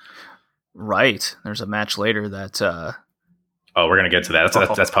since. Right. There's a match later that. We're gonna get to that.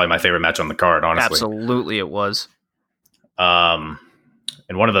 That's probably my favorite match on the card. Honestly, absolutely, it was.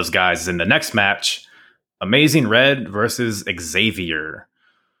 And one of those guys is in the next match, Amazing Red versus Xavier.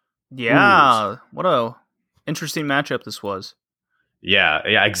 Yeah, what a interesting matchup this was.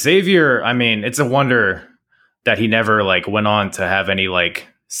 Yeah. Xavier, I mean, it's a wonder that he never like went on to have any like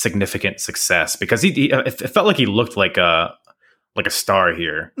significant success, because it felt like he looked like a star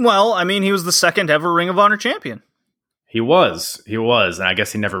here. Well, I mean, he was the second ever Ring of Honor champion. He was, and I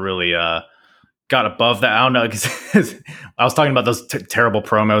guess he never really got above that. I don't know, because I was talking about those terrible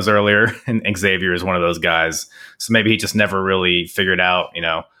promos earlier, and Xavier is one of those guys. So maybe he just never really figured out,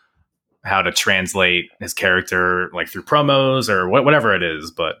 how to translate his character like through promos or whatever it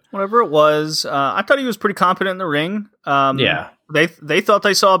is. But whatever it was, I thought he was pretty competent in the ring. They thought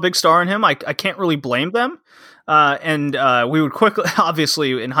they saw a big star in him. I can't really blame them. And we would quickly,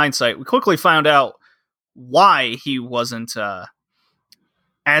 obviously, in hindsight, we quickly found out why he wasn't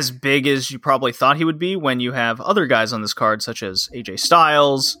as big as you probably thought he would be when you have other guys on this card, such as AJ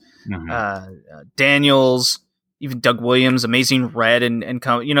Styles, Daniels, even Doug Williams, Amazing Red, and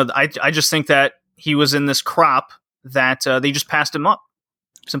I just think that he was in this crop that they just passed him up.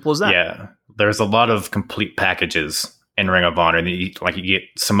 Simple as that. Yeah, there's a lot of complete packages in Ring of Honor. You get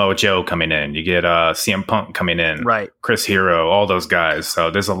Samoa Joe coming in, you get CM Punk coming in, right? Chris Hero, all those guys. So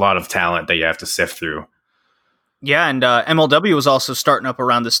there's a lot of talent that you have to sift through. Yeah, and MLW was also starting up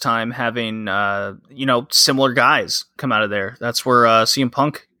around this time, having similar guys come out of there. That's where CM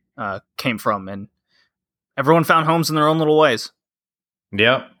Punk came from, and everyone found homes in their own little ways.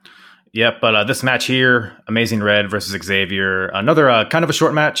 Yep. But this match here, Amazing Red versus Xavier, another kind of a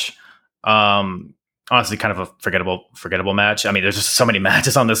short match. Honestly, kind of a forgettable match. I mean, there's just so many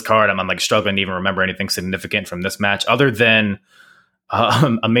matches on this card. I'm like struggling to even remember anything significant from this match, other than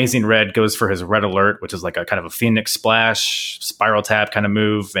Amazing Red goes for his Red Alert, which is like a kind of a Phoenix Splash spiral tap kind of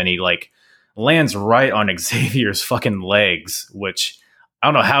move, and he like lands right on Xavier's fucking legs, which I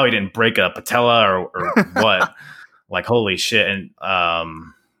don't know how he didn't break a patella or what. Like, holy shit. And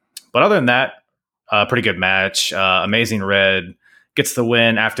but other than that, pretty good match. Amazing Red gets the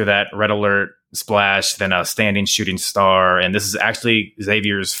win after that Red Alert splash, then a standing shooting star, and this is actually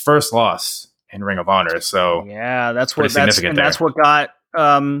Xavier's first loss in Ring of Honor. So yeah, that's what got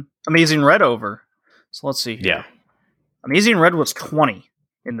Amazing Red over. So let's see here. Yeah, Amazing Red was 20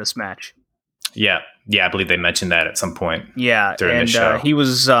 in this match. Yeah, I believe they mentioned that at some point. Yeah, during the show. He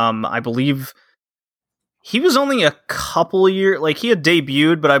was, I believe, he was only a couple of years. Like, he had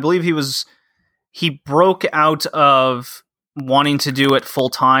debuted, but I believe he broke out of wanting to do it full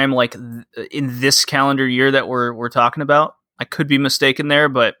time, like in this calendar year that we're talking about. I could be mistaken there,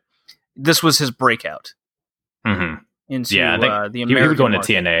 but this was his breakout into the American he would go into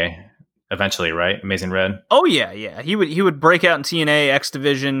market. TNA eventually, right? Amazing Red. Oh yeah. He would break out in TNA, X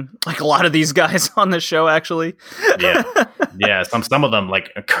Division, like a lot of these guys on the show. Actually, yeah. Some of them, like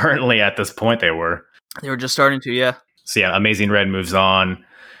currently at this point, they were just starting to. Yeah. So yeah, Amazing Red moves on,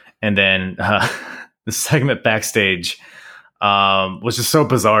 and then the segment backstage was just so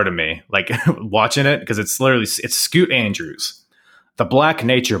bizarre to me. Like watching it, because it's Scoot Andrews, the Black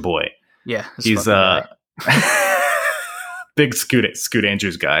Nature Boy. Yeah, he's big Scoot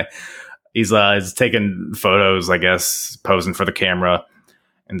Andrews guy. He's taking photos, I guess, posing for the camera,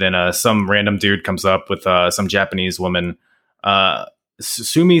 and then some random dude comes up with some Japanese woman,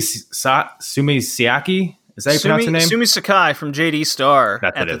 Sumi Siaki. Is that how you pronounce her name? Sumi Sakai from JD Star.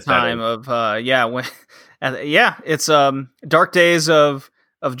 That's at the time of it's dark days of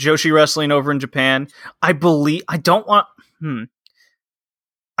Joshi wrestling over in Japan. I don't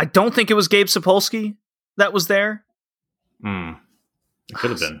think it was Gabe Sapolsky that was there. It could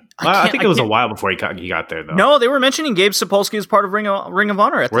have been. I think it was a while before he got there, though. No, they were mentioning Gabe Sapolsky as part of Ring of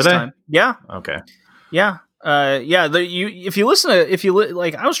Honor at this time. Yeah. Okay. Yeah. If you listen to,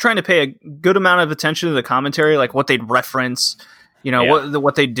 like, I was trying to pay a good amount of attention to the commentary, like what they'd reference,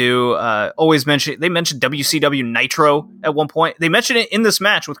 what they do. They mentioned WCW Nitro at one point. They mentioned it in this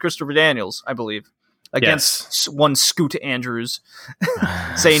match with Christopher Daniels, I believe, against one Scoot Andrews,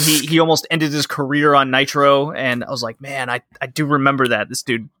 saying he almost ended his career on Nitro. And I was like, man, I do remember that. This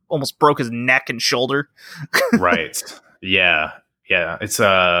dude almost broke his neck and shoulder. Right. Yeah. Yeah.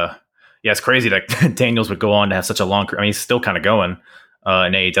 It's crazy that Daniels would go on to have such a long career. I mean, he's still kind of going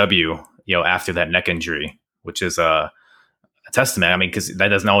in AEW, after that neck injury, which is a testament. I mean, because that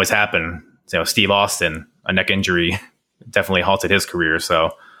doesn't always happen. Steve Austin, a neck injury definitely halted his career.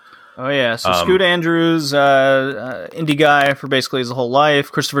 So, Scoot Andrews, indie guy for basically his whole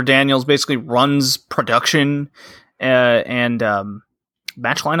life. Christopher Daniels basically runs production and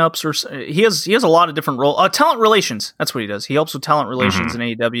match lineups, or he has a lot of different roles. Talent relations, that's what he does. He helps with talent relations in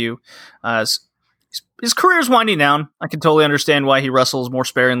AEW. His career's winding down. I can totally understand why he wrestles more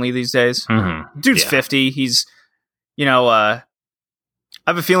sparingly these days. Dude's 50. He's, I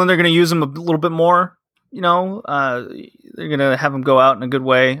have a feeling they're going to use him a little bit more. They're going to have him go out in a good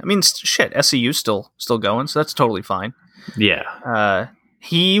way. I mean, SCU's still going, so that's totally fine. Yeah.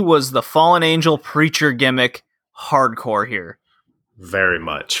 He was the fallen angel preacher gimmick hardcore here. Very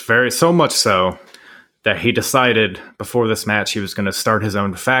much. So much so that he decided before this match he was going to start his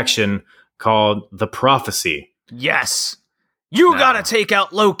own faction called The Prophecy. Yes. You gotta take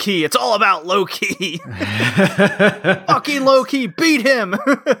out Low Key. It's all about Low Key. Fucking Low Key. Beat him.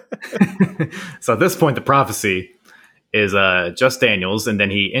 So at this point, The Prophecy is just Daniels, and then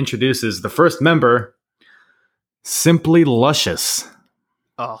he introduces the first member, Simply Luscious.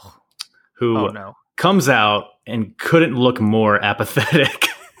 Who comes out and couldn't look more apathetic.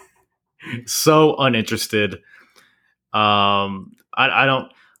 So uninterested. I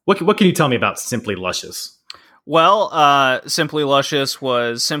don't. What can you tell me about Simply Luscious? Well, Simply Luscious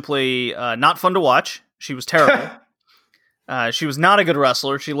was simply not fun to watch. She was terrible. She was not a good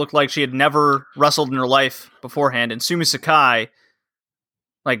wrestler. She looked like she had never wrestled in her life beforehand. And Sumi Sakai,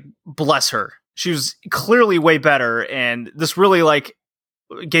 like, bless her, she was clearly way better. And this really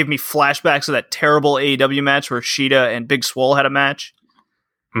gave me flashbacks of that terrible AEW match where Shida and Big Swole had a match.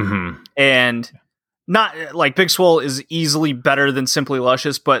 Mm-hmm. And not like Big Swole is easily better than Simply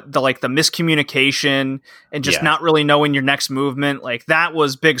Luscious, but the miscommunication and just not really knowing your next movement, like that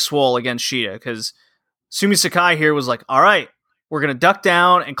was Big Swole against Shida, because Sumi Sakai here was like, all right, we're going to duck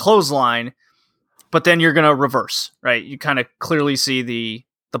down and clothesline, but then you're going to reverse, right? You kind of clearly see the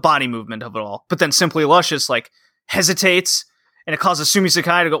body movement of it all. But then Simply Luscious hesitates, and it causes Sumi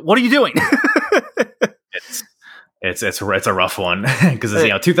Sakai to go, what are you doing? It's a rough one because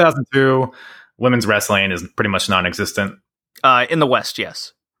 2002 women's wrestling is pretty much non-existent in the West.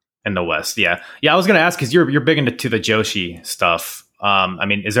 Yes, in the West. Yeah. I was going to ask because you're big into the Joshi stuff. I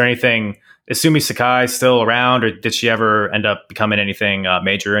mean, is there anything? Is Sumi Sakai still around, or did she ever end up becoming anything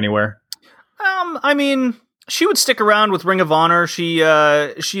major anywhere? I mean, she would stick around with Ring of Honor. She's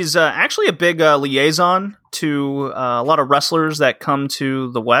actually a big liaison to a lot of wrestlers that come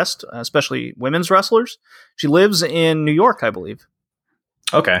to the West, especially women's wrestlers. She lives in New York, I believe.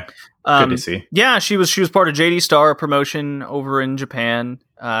 Okay, good to see. Yeah, she was part of JD Star, a promotion over in Japan.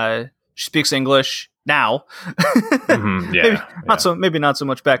 She speaks English now. Mm-hmm, maybe not so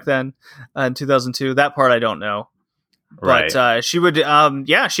much back then in 2002. That part I don't know. But right. She would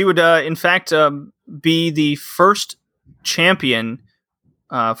in fact be the first champion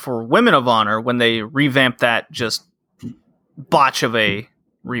for Women of Honor when they revamped that just botch of a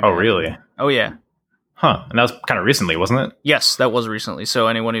revamp. Oh, really? Oh, yeah. Huh. And that was kind of recently, wasn't it? Yes, that was recently. So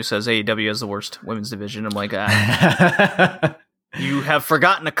anyone who says AEW has the worst women's division, I'm like, you have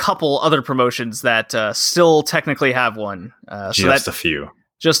forgotten a couple other promotions that still technically have one. Just a few.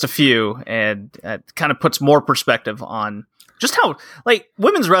 Just a few, and it kind of puts more perspective on just how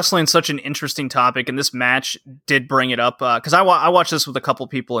women's wrestling is such an interesting topic, and this match did bring it up because I watched this with a couple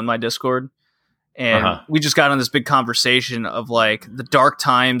people in my Discord, and we just got on this big conversation of the dark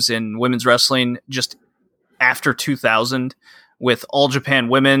times in women's wrestling just after 2000, with All Japan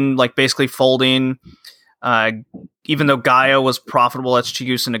Women basically folding. Even though Gaio was profitable, that's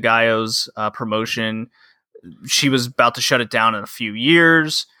Chigusa Nagayo's promotion. She was about to shut it down in a few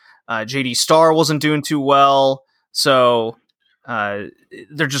years. JD Star wasn't doing too well. So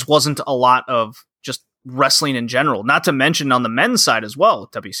there just wasn't a lot of just wrestling in general. Not to mention on the men's side as well,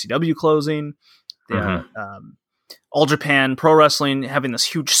 WCW closing, All Japan Pro Wrestling having this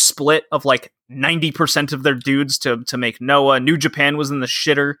huge split of 90% of their dudes to make Noah. New Japan was in the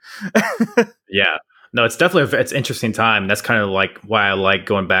shitter. Yeah. No, it's definitely it's interesting time. That's kind of like why I like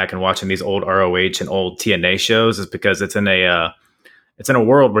going back and watching these old ROH and old TNA shows, is because it's in a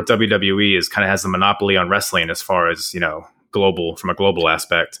world where WWE is kind of has the monopoly on wrestling as far as, global, from a global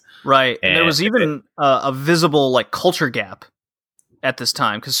aspect. Right. And there was even a visible like culture gap at this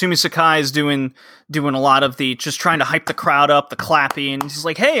time, because Sumi Sakai is doing a lot of the just trying to hype the crowd up, the clapping. He's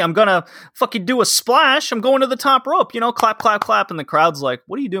like, hey, I'm gonna fucking do a splash. I'm going to the top rope, clap, clap, clap. And the crowd's like,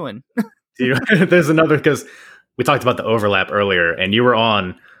 what are you doing? There's another, because we talked about the overlap earlier, and you were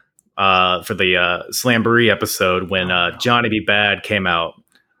on for the Slamboree episode when Johnny B. Bad came out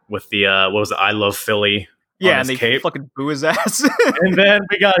with the what was it, I Love Philly. Yeah, and they fucking boo his ass. And then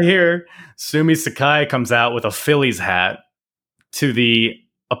we got here, Sumi Sakai comes out with a Phillies hat to the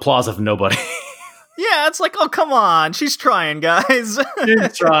applause of nobody. Yeah, it's like, oh, come on. She's trying, guys.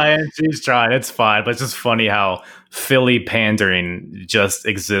 She's trying. It's fine. But it's just funny how Philly pandering just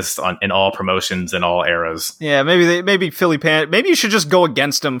exists in all promotions in all eras. Yeah, maybe Philly maybe you should just go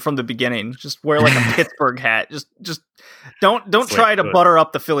against them from the beginning. Just wear like a Pittsburgh hat. Just don't try to butter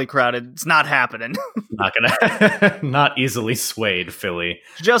up the Philly crowd. It's not happening. Not easily swayed, Philly.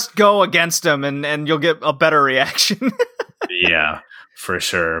 Just go against them and you'll get a better reaction. Yeah. For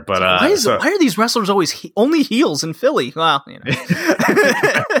sure, but why are these wrestlers always only heels in Philly? Well,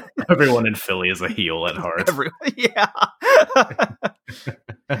 everyone in Philly is a heel at heart.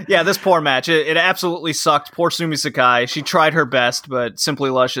 Yeah, this poor match. It absolutely sucked. Poor Sumi Sakai. She tried her best, but Simply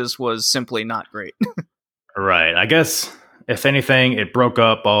Luscious was simply not great. Right. I guess if anything, it broke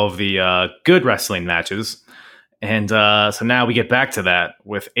up all of the good wrestling matches, and so now we get back to that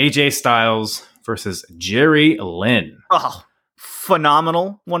with AJ Styles versus Jerry Lynn. Oh.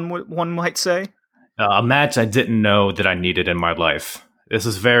 Phenomenal, one might say. A match I didn't know that I needed in my life. This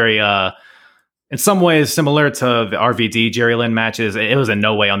is very, in some ways, similar to the RVD Jerry Lynn matches. It was in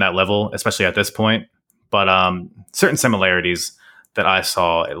no way on that level, especially at this point. But certain similarities that I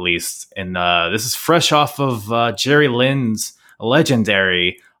saw, at least. And this is fresh off of Jerry Lynn's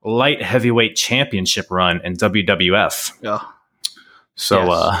legendary light heavyweight championship run in WWF. Yeah. So,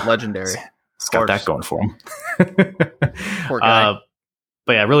 yes, legendary. It's got that going for him. Poor guy.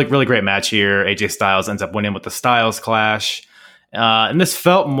 But yeah, really, really great match here. AJ Styles ends up winning with the Styles Clash. And this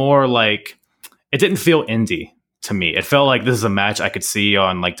felt more like, it didn't feel indie to me. It felt like this is a match I could see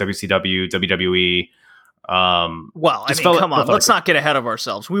on like WCW, WWE. Well, I mean, come on. Let's not get ahead of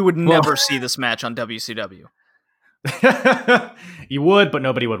ourselves. We would never see this match on WCW. You would, but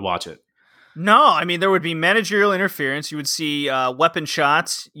nobody would watch it. No, I mean, there would be managerial interference. You would see weapon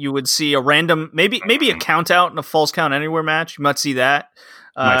shots. You would see a random, maybe a count out in a false count anywhere match. You might see that.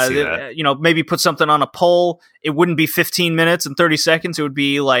 Maybe put something on a poll. It wouldn't be 15 minutes and 30 seconds. It would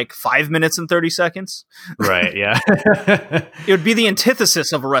be like 5 minutes and 30 seconds. Right, yeah. It would be the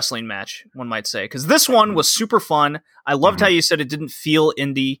antithesis of a wrestling match, one might say. Because this one was super fun. I loved how you said it didn't feel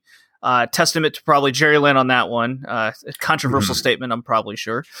indie. Testament to probably Jerry Lynn on that one. A controversial statement, I'm probably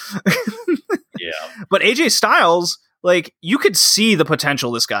sure. Yeah. But AJ Styles, like, you could see the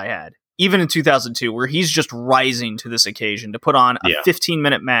potential this guy had, even in 2002, where he's just rising to this occasion to put on a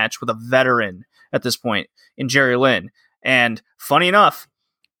 15-minute match with a veteran at this point in Jerry Lynn. And funny enough,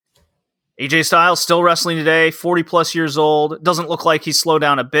 AJ Styles still wrestling today, 40 plus years old. Doesn't look like he's slowed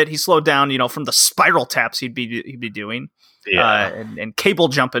down a bit. He slowed down, from the spiral taps he'd be doing. And cable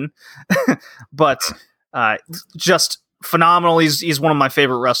jumping, but just phenomenal. He's one of my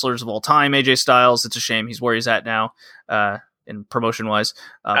favorite wrestlers of all time, AJ Styles. It's a shame he's where he's at now, in promotion wise.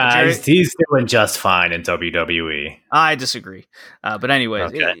 He's doing just fine in WWE. I disagree, but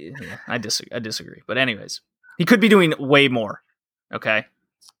anyways, okay. I disagree. But anyways, he could be doing way more. Okay.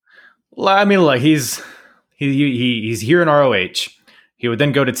 Well, I mean, look, he's here in ROH. He would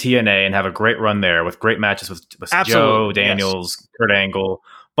then go to TNA and have a great run there with great matches with Joe, Daniels, Kurt Angle,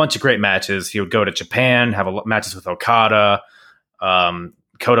 bunch of great matches. He would go to Japan, have matches with Okada, Kota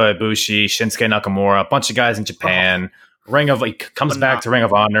Ibushi, Shinsuke Nakamura, a bunch of guys in Japan. He comes back to Ring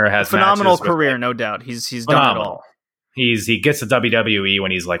of Honor, has phenomenal matches career, no doubt. He's done it all. He gets to WWE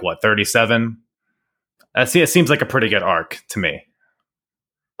when he's like 37. It seems like a pretty good arc to me.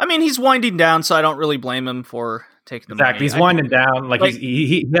 I mean, he's winding down, so I don't really blame him for taking the money. He's winding down.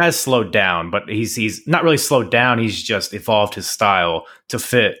 He has slowed down, but he's not really slowed down. He's just evolved his style to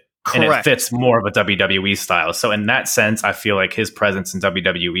fit, and it fits more of a WWE style. So in that sense, I feel like his presence in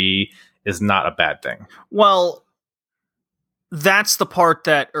WWE is not a bad thing. Well, that's the part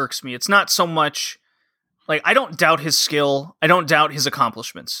that irks me. It's not so much like, I don't doubt his skill. I don't doubt his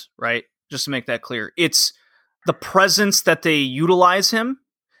accomplishments, right? Just to make that clear. It's the presence that they utilize him.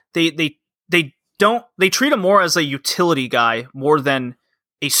 They they treat him more as a utility guy more than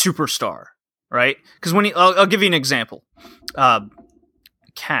a superstar, right? Because I'll give you an example.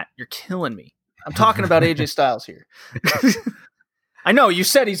 Cat, you're killing me. I'm talking about AJ Styles here. I know you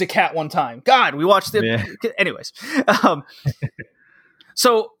said he's a cat one time. God, we watched it. Yeah. Anyways,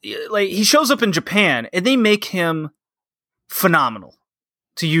 so like he shows up in Japan and they make him phenomenal,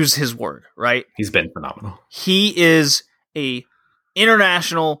 to use his word, right? He's been phenomenal. He is a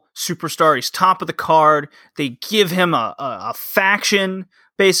international superstar. He's top of the card. They give him a faction,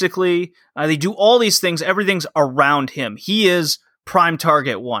 basically. They do all these things. Everything's around him. He is prime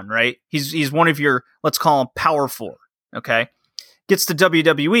target one, right? He's one of your, let's call him power four, okay? Gets to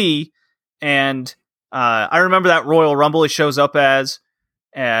WWE, and I remember that Royal Rumble he shows up as,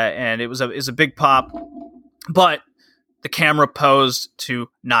 and it was a big pop, but the camera posed to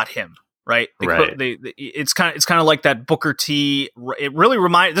not him, right? It's kind of like that Booker T. It really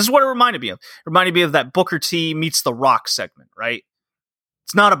this is what it reminded me of. It reminded me of that Booker T meets The Rock segment, right?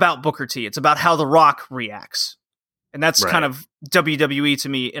 It's not about Booker T. It's about how The Rock reacts. And that's kind of WWE to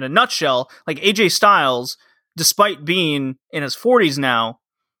me in a nutshell. Like AJ Styles, despite being in his 40s now,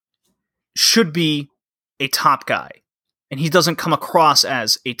 should be a top guy. And he doesn't come across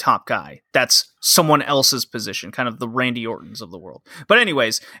as a top guy. That's someone else's position, kind of the Randy Ortons of the world. But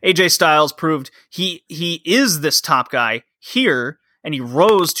anyways, AJ Styles proved he is this top guy here, and he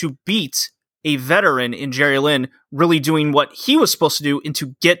rose to beat a veteran in Jerry Lynn, really doing what he was supposed to do and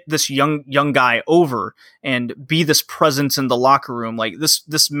to get this young guy over and be this presence in the locker room. Like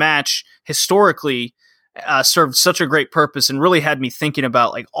this match historically served such a great purpose and really had me thinking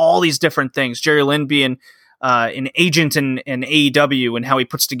about like all these different things. Jerry Lynn being an agent in AEW and how he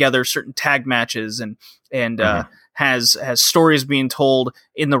puts together certain tag matches and has stories being told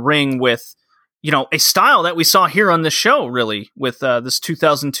in the ring with, a style that we saw here on this show, really, with this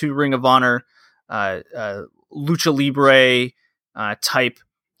 2002 Ring of Honor lucha libre type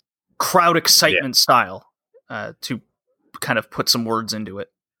crowd excitement style, to kind of put some words into it.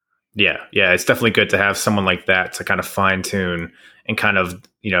 Yeah, it's definitely good to have someone like that to kind of fine tune and kind of,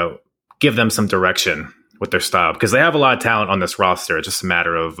 give them some direction with their style, because they have a lot of talent on this roster. It's just a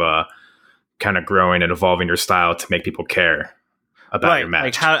matter of kind of growing and evolving your style to make people care about your match.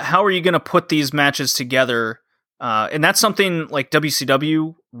 Like how are you going to put these matches together? And that's something like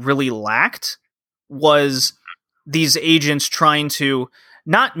WCW really lacked, was these agents trying to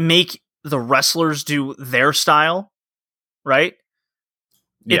not make the wrestlers do their style, right?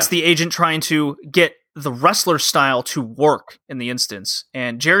 Yeah. It's the agent trying to get the wrestler style to work in the instance.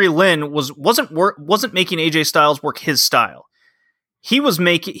 And Jerry Lynn wasn't making AJ Styles work his style. He was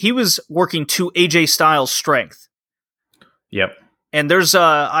working to AJ Styles' strength. Yep. And there's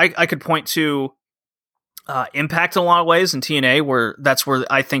I could point to Impact in a lot of ways in TNA, where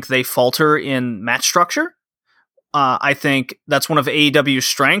I think they falter in match structure. I think that's one of AEW's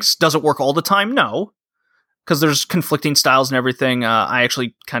strengths. Does it work all the time? No, because there's conflicting styles and everything. I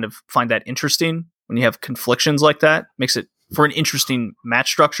actually kind of find that interesting when you have conflictions like that. Makes it for an interesting match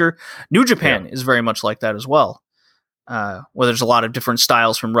structure. New Japan is very much like that as well, where there's a lot of different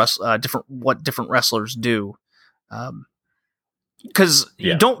styles from what different wrestlers do. Because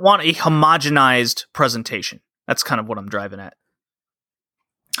you don't want a homogenized presentation. That's kind of what I'm driving at.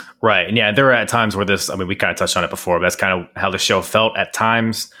 Right. And there were at times where we kind of touched on it before, but that's kind of how the show felt at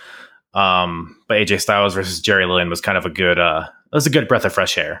times. But AJ Styles versus Jerry Lynn was kind of a good breath of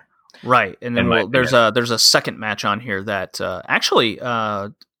fresh air. Right. And then there's a second match on here that actually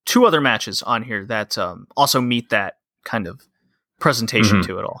two other matches on here that also meet that kind of presentation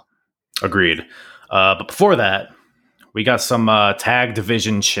to it all. Agreed. But before that, we got some tag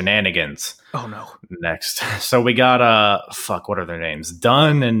division shenanigans. Oh no! Next, so we got what are their names?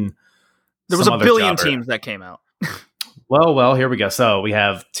 Dunn and there was a billion teams that came out. Well, here we go. So we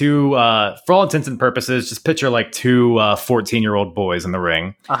have two, for all intents and purposes, just picture like two 14-year-old boys in the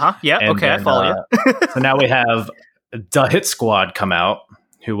ring. Yeah. And okay, then, I follow you. So now we have the Hit Squad come out.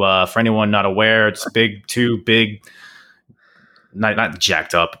 Who, for anyone not aware, it's two big, not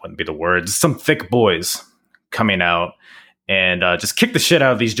jacked up wouldn't be the word. Some thick boys coming out and just kick the shit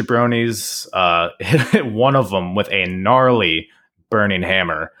out of these jabronis. Hit one of them with a gnarly burning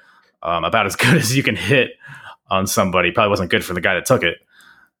hammer, about as good as you can hit on somebody. Probably wasn't good for the guy that took it.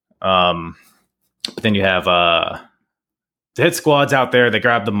 But then you have the Hit Squad's out there. They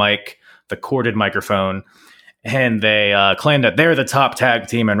grab the mic, the corded microphone, and they claim that they're the top tag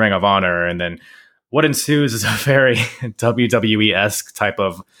team in Ring of Honor. And then what ensues is a very WWE-esque type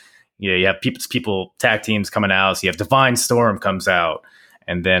of, you have people tag teams coming out. So you have Divine Storm comes out,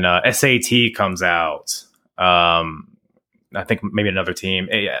 and then SAT comes out. I think maybe another team.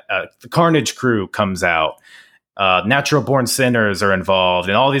 The Carnage crew comes out. Natural Born Sinners are involved,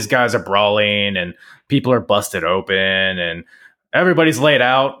 and all these guys are brawling, and people are busted open, and everybody's laid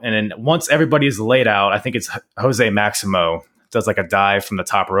out. And then once everybody's laid out, I think it's Jose Maximo does like a dive from the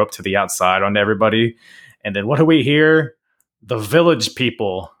top rope to the outside on everybody. And then what do we hear? The Village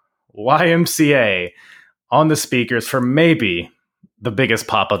People, YMCA, on the speakers for maybe the biggest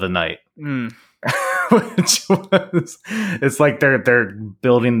pop of the night. Which was, it's like they're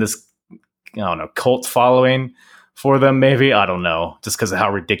building this, I don't know, cult following for them, maybe. I don't know, just because of how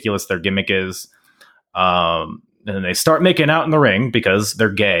ridiculous their gimmick is. And then they start making out in the ring because they're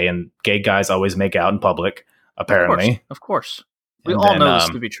gay, and gay guys always make out in public, apparently. Of course. We all know this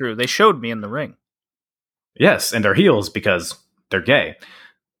to be true. They showed me in the ring. Yes, and they're heels because they're gay.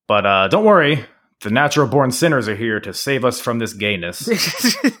 But don't worry, the Natural Born Sinners are here to save us from this gayness.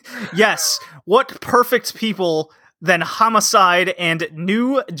 Yes. What perfect people than Homicide and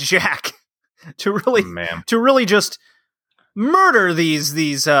New Jack to really just murder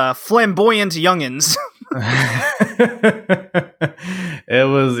these flamboyant youngins. It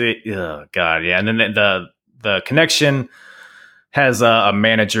was, oh god, yeah. And then the Connection has a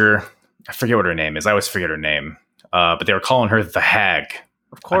manager. I forget what her name is. I always forget her name. But they were calling her the Hag.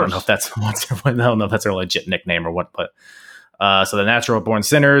 Of course. I don't know if that's her legit nickname or what. But so the Natural Born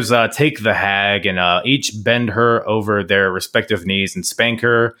Sinners take the Hag and each bend her over their respective knees and spank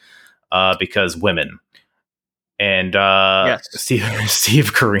her because women. And yes.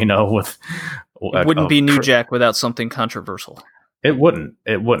 Steve Carino with it wouldn't be New Jack without something controversial. It wouldn't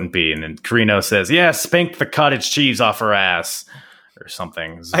be. And then Carino says, "Yeah, spank the cottage cheese off her ass," or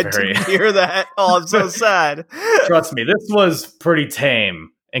something. I didn't hear that. Oh, I'm so sad. Trust me, this was pretty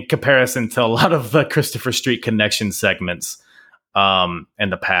tame in comparison to a lot of the Christopher Street Connection segments in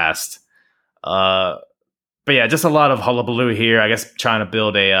the past. But yeah, just a lot of hullabaloo here. I guess trying to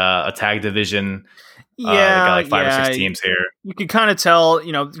build a tag division. Yeah, they got like 5 or 6 teams here. You can kind of tell,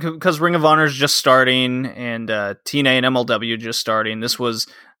 because Ring of Honor is just starting and TNA and MLW just starting. This was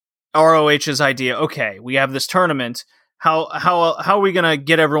ROH's idea. Okay, we have this tournament. How are we gonna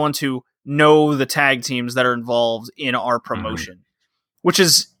get everyone to know the tag teams that are involved in our promotion? Which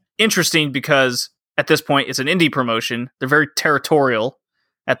is interesting because at this point it's an indie promotion. They're very territorial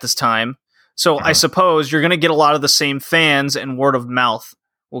at this time. So I suppose you're gonna get a lot of the same fans, and word of mouth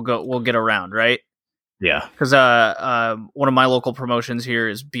will get around, right? Yeah, because one of my local promotions here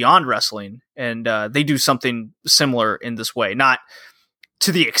is Beyond Wrestling, and they do something similar in this way. Not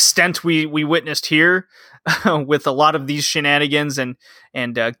to the extent we witnessed here with a lot of these shenanigans and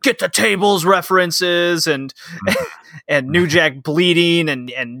get the tables references and and New Jack bleeding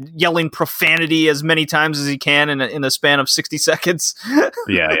and yelling profanity as many times as he can in a span of 60 seconds.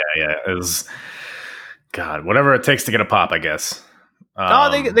 Yeah. It was, God, whatever it takes to get a pop, I guess.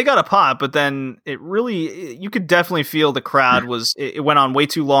 They got a pop, but then you could definitely feel the crowd it went on way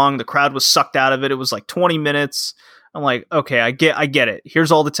too long. The crowd was sucked out of it. It was like 20 minutes. I'm like, okay, I get it.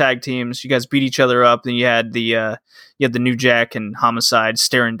 Here's all the tag teams. You guys beat each other up. Then you had the New Jack and Homicide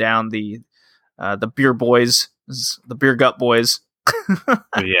staring down the beer boys, the beer gut boys.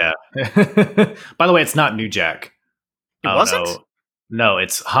 Yeah. By the way, it's not New Jack. It wasn't? No,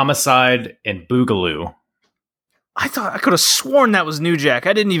 it's Homicide and Boogaloo. I could have sworn that was New Jack.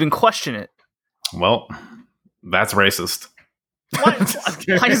 I didn't even question it. Well, that's racist. Why is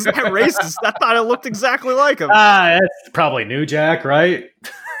that racist? I thought it looked exactly like him. That's probably New Jack, right?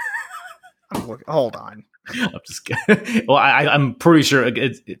 Hold on. I'm just kidding. Well, I'm pretty sure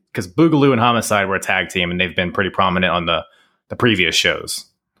because Boogaloo and Homicide were a tag team, and they've been pretty prominent on the previous shows.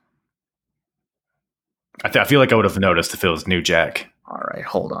 I feel like I would have noticed if it was New Jack. All right,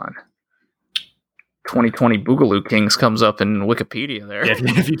 hold on. 2020 Boogaloo Kings comes up in Wikipedia there. Yeah,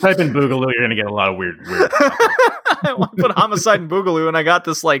 if you type in Boogaloo, you're going to get a lot of weird I put Homicide and Boogaloo, and I got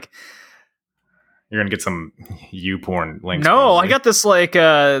this like... You're going to get some U-porn links. No, probably. I got this like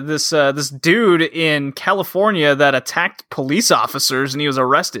this dude in California that attacked police officers, and he was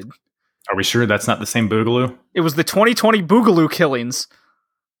arrested. Are we sure that's not the same Boogaloo? It was the 2020 Boogaloo killings.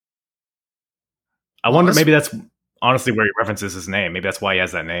 I wonder, maybe that's honestly where he references his name. Maybe that's why he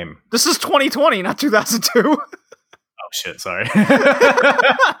has that name. This is 2020, not 2002. Oh, shit, sorry.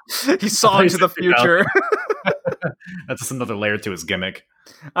 He saw into the future. That's just another layer to his gimmick.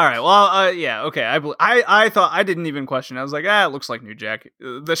 All right, well, yeah, okay. I thought, I didn't even question it. I was like, it looks like New Jack.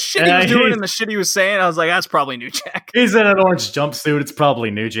 The shit he was doing and the shit he was saying, I was like, that's probably New Jack. He's in an orange jumpsuit. It's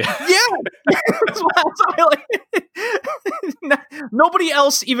probably New Jack. Yeah. Nobody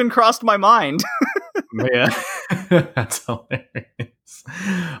else even crossed my mind. Yeah. That's hilarious.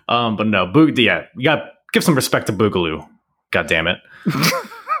 But no, you got to give some respect to Boogaloo. God damn it.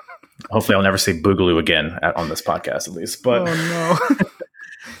 Hopefully I'll never see Boogaloo again on this podcast, at least. But no.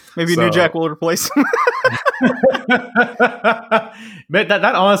 Maybe New Jack will replace him. that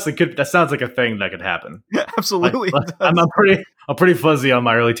honestly that sounds like a thing that could happen. Yeah, absolutely. I'm pretty fuzzy on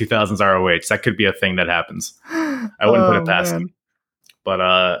my early 2000s ROH. That could be a thing that happens. I wouldn't put it past them.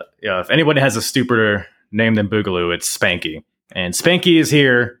 But if anybody has a stupider name than Boogaloo, it's Spanky. And Spanky is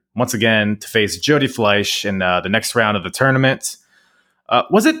here once again to face Jody Fleisch in the next round of the tournament.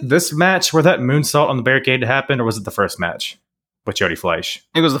 Was it this match where that moonsault on the barricade happened, or was it the first match with Jody Fleisch?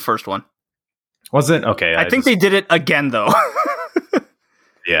 It was the first one. Was it? Okay. I think they did it again, though.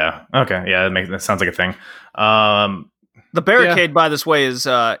 Yeah. Okay. Yeah, that sounds like a thing. The barricade, by this way, is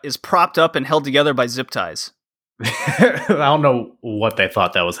propped up and held together by zip ties. I don't know what they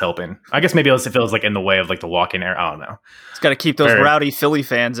thought that was helping. I guess maybe if it was like in the way of like the walking area. I don't know. It's got to keep those rowdy Philly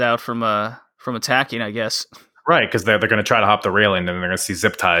fans out from attacking, I guess. Right, because they're going to try to hop the railing, and they're going to see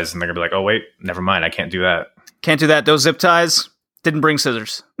zip ties, and they're going to be like, "Oh wait, never mind, I can't do that." Can't do that. Those zip ties didn't bring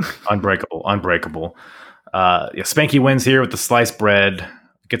scissors. Unbreakable. Spanky wins here with the sliced bread.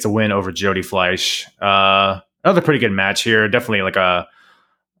 Gets a win over Jody Fleisch. Another pretty good match here. Definitely like I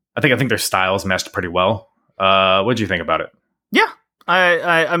think their styles meshed pretty well. What did you think about it? Yeah,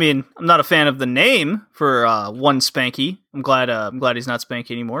 I mean, I'm not a fan of the name for one Spanky. I'm glad he's not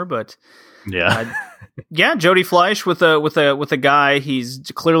Spanky anymore. But yeah, yeah, Jody Fleisch with a guy he's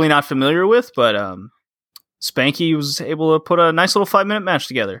clearly not familiar with, but Spanky was able to put a nice little 5-minute match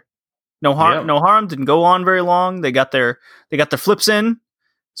together. No harm. Didn't go on very long. They got their flips in.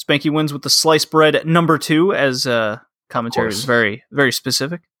 Spanky wins with the sliced bread number 2, as commentary is very, very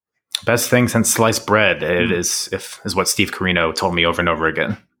specific. Best thing since sliced bread is what Steve Carino told me over and over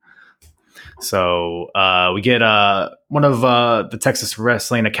again. So we get one of the Texas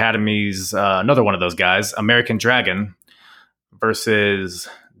Wrestling Academy's, another one of those guys, American Dragon, versus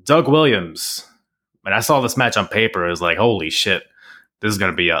Doug Williams. When I saw this match on paper, it was like, holy shit, this is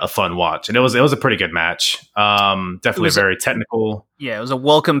going to be a fun watch. And it was a pretty good match. Definitely very technical. Yeah, it was a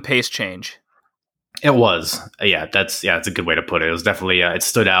welcome pace change. It was. Yeah, it's a good way to put it. It was definitely, it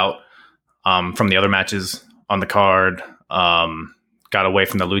stood out from the other matches on the card. Got away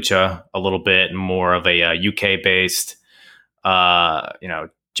from the lucha a little bit, and more of a UK-based,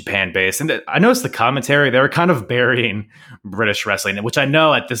 Japan-based. And I noticed the commentary, they were kind of burying British wrestling, which I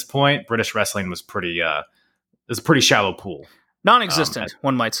know at this point, British wrestling was it was a pretty shallow pool. Non-existent,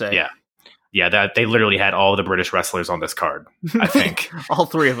 one might say. Yeah. Yeah, that they literally had all the British wrestlers on this card, I think. All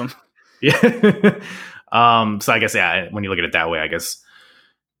 3 of them. Yeah. So I guess, when you look at it that way, I guess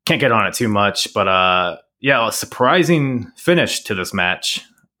can't get on it too much. But a surprising finish to this match.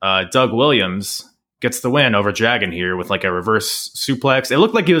 Doug Williams gets the win over Dragon here with like a reverse suplex. It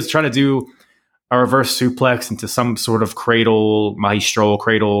looked like he was trying to do a reverse suplex into some sort of maestro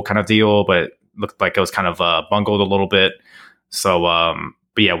cradle kind of deal, but it looked like it was kind of bungled a little bit. So,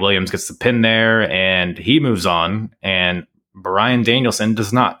 Williams gets the pin there, and he moves on, and Bryan Danielson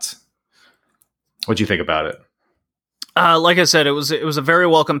does not. What'd you think about it? Like I said, it was a very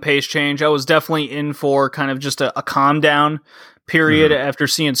welcome pace change. I was definitely in for kind of just a calm down period after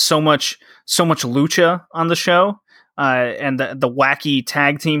seeing so much lucha on the show, and the wacky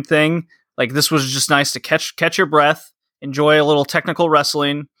tag team thing. Like, this was just nice to catch your breath, enjoy a little technical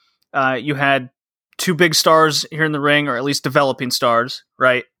wrestling. You had 2 big stars here in the ring, or at least developing stars,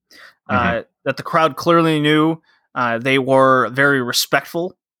 right? That the crowd clearly knew. They were very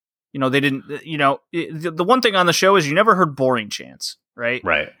respectful. They didn't, the one thing on the show is you never heard boring chants, right?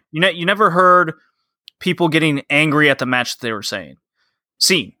 Right. You never heard people getting angry at the match that they were seeing.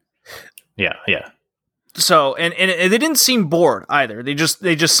 Yeah. Yeah. So, and they didn't seem bored either. They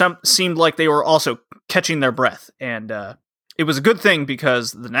just seemed like they were also catching their breath. And it was a good thing,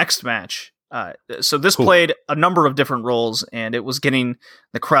 because the next match, so this played a number of different roles, and it was getting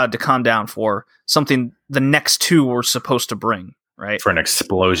the crowd to calm down for something the next 2 were supposed to bring, right? For an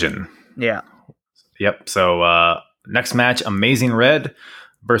explosion. Yeah. Yep. So next match, Amazing Red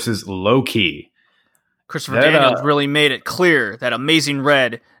versus Low Key. Christopher Daniels really made it clear that Amazing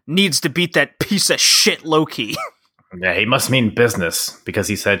Red needs to beat that piece of shit Low Key. Yeah, he must mean business, because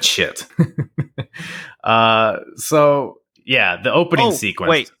he said shit. So yeah, the opening sequence.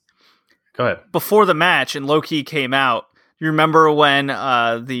 Wait. Go ahead. Before the match and Low Key came out, you remember when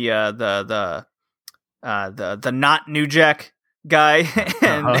the not New Jack guy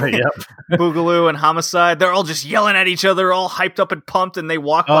and Boogaloo and Homicide, they're all just yelling at each other, all hyped up and pumped, and they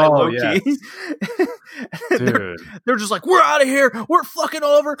walk by Low Key. Dude. They're just like, we're out of here, we're fucking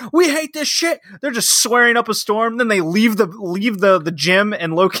over, we hate this shit. They're just swearing up a storm. Then they leave the gym,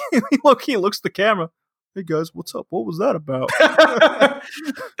 and Low Key looks at the camera. hey guys, what's up? What was that about?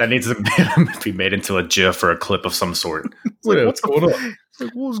 That needs to be made into a GIF or a clip of some sort. Like, what's going on?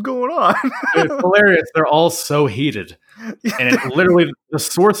 Like, what was going on? It's hilarious. They're all so heated. And literally the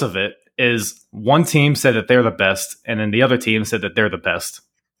source of it is one team said that they're the best, and then the other team said that they're the best.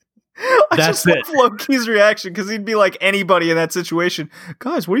 That's it. Loki's reaction, because he'd be like anybody in that situation.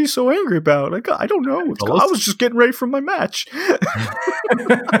 Guys, what are you so angry about? Like, I don't know. I was just getting ready for my match.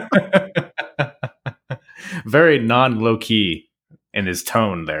 Very non-low-key in his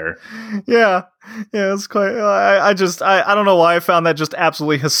tone there. Yeah, it's quite. I don't know why I found that just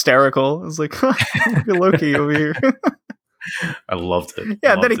absolutely hysterical. It's like, look at Loki over here. I loved it.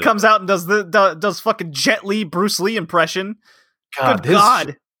 Yeah, and then he comes out and does fucking Jet Li, Bruce Lee impression. God, Good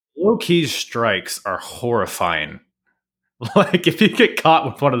God. Loki's strikes are horrifying. Like, if you get caught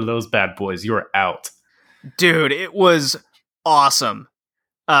with one of those bad boys, you're out. Dude, it was awesome.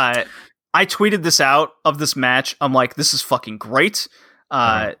 I tweeted this out of this match. I'm like, this is fucking great.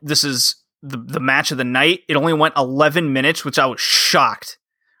 This is the match of the night. It only went 11 minutes, which I was shocked,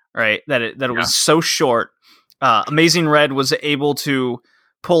 right? That it was so short. Amazing Red was able to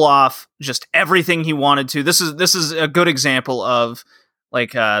pull off just everything he wanted to. This is a good example of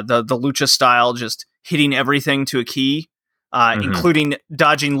like the lucha style, just hitting everything to a key, including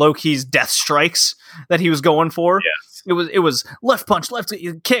dodging Loki's death strikes that he was going for. Yes. It was left punch, left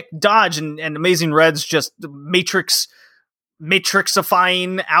kick, dodge, and Amazing Red's just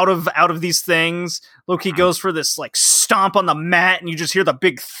matrixifying out of these things. Loki goes for this like stomp on the mat, and you just hear the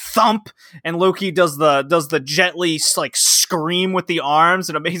big thump, and Loki does the Jet Li like scream with the arms,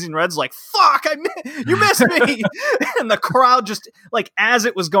 and Amazing Red's like, fuck, you missed me. And the crowd just, like, as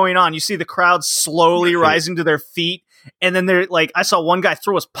it was going on, you see the crowd slowly rising to their feet. And then they're like, I saw one guy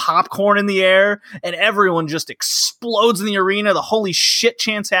throw his popcorn in the air, and everyone just explodes in the arena. The holy shit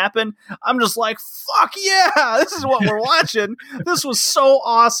chants happen. I'm just like, fuck yeah, this is what we're watching. This was so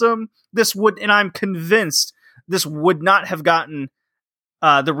awesome. And I'm convinced this would not have gotten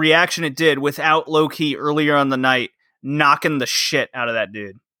the reaction it did without Loki earlier on the night knocking the shit out of that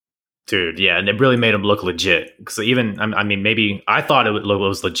dude. Dude, yeah, and it really made him look legit. Because even, I mean, maybe I thought it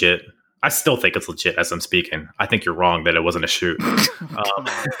was legit. I still think it's legit as I'm speaking. I think you're wrong that it wasn't a shoot.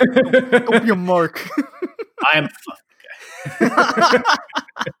 Don't be a mark. I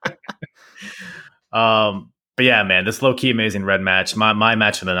am. But yeah, man, this low-key Amazing Red match, my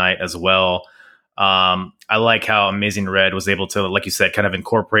match of the night as well. I like how Amazing Red was able to, like you said, kind of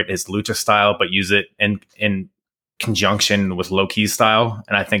incorporate his lucha style, but use it in conjunction with Loki's style.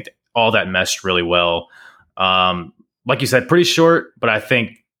 And I think all that meshed really well. Like you said, pretty short, but I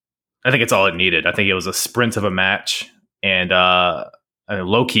think it's all it needed. I think it was a sprint of a match, and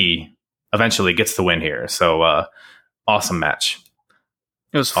Loki eventually gets the win here. So awesome match.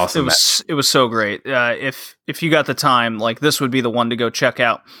 It was awesome. It was so great. If you got the time, like, this would be the one to go check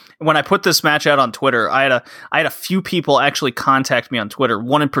out. When I put this match out on Twitter, I had a few people actually contact me on Twitter.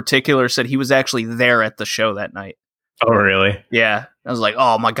 One in particular said he was actually there at the show that night. Oh, really? Yeah. I was like,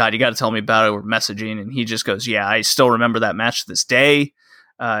 oh my God, you got to tell me about it. We're messaging, and he just goes, yeah, I still remember that match to this day.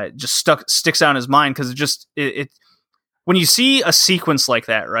 Just sticks out in his mind, because it when you see a sequence like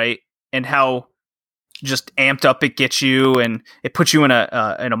that, right, and how just amped up it gets you, and it puts you in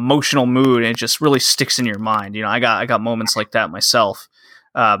an emotional mood, and it just really sticks in your mind. You know, I got moments like that myself.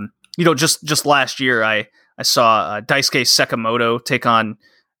 Just last year, I saw Daisuke Sekimoto take on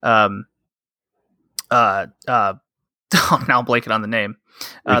now I'm blanking on the name,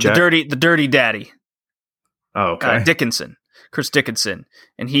 the Dirty Daddy. Oh, okay. Chris Dickinson,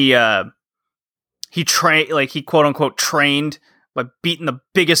 and he quote unquote trained by beating the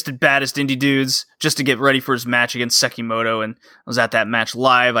biggest and baddest indie dudes just to get ready for his match against Sekimoto. And I was at that match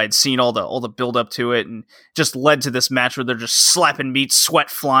live. I'd seen all the build up to it, and just led to this match where they're just slapping meat, sweat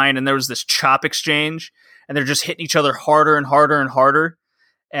flying, and there was this chop exchange, and they're just hitting each other harder and harder and harder.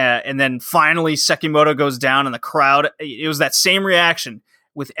 And then finally Sekimoto goes down, and the crowd, it was that same reaction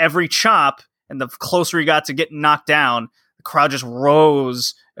with every chop. And the closer he got to getting knocked down, the crowd just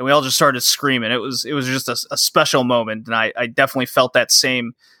rose, and we all just started screaming. It was just a special moment, and I definitely felt that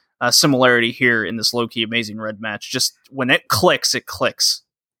same similarity here in this low-key Amazing Red match. Just when it clicks, it clicks.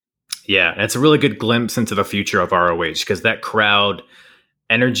 Yeah, and it's a really good glimpse into the future of ROH, because that crowd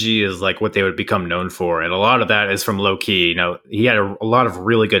energy is like what they would become known for, and a lot of that is from low-key. You know, he had a lot of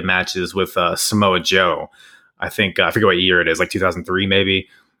really good matches with Samoa Joe. I think I forget what year it is, like 2003 maybe.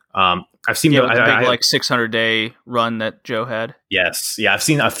 I've seen the big 600-day run that Joe had. Yes. Yeah. I've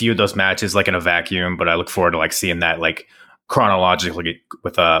seen a few of those matches like in a vacuum, but I look forward to like seeing that like chronologically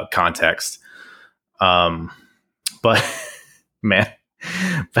with context. But man,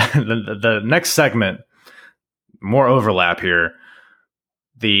 the next segment more overlap here.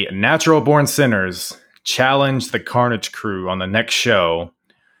 The Natural Born Sinners challenge the Carnage Crew on the next show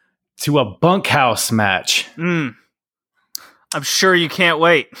to a bunkhouse match. I'm sure you can't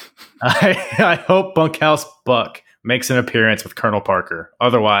wait. I hope Bunkhouse Buck makes an appearance with Colonel Parker.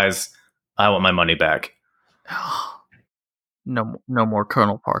 Otherwise, I want my money back. No more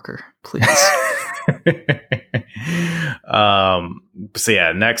Colonel Parker, please. So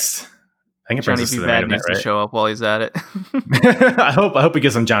yeah, next, I think it brings Johnny us B. to the Bad main needs event, to show up while he's at it. right? I hope he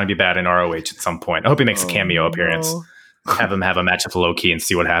gets some Johnny B. Bad in ROH at some point. I hope he makes a cameo appearance. No. Have him have a match with Low-Key and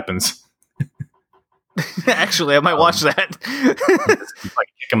see what happens. Actually, I might watch that. Like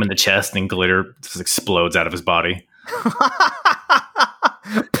kick him in the chest and glitter just explodes out of his body.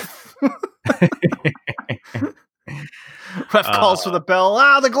 Ref calls for the bell.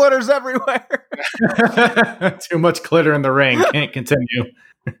 The glitter's everywhere. Too much glitter in the ring. Can't continue.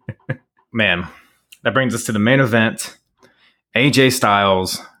 Man, that brings us to the main event. AJ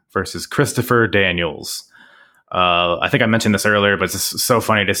Styles versus Christopher Daniels. I think I mentioned this earlier, but it's just so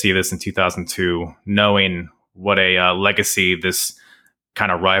funny to see this in 2002, knowing what a legacy this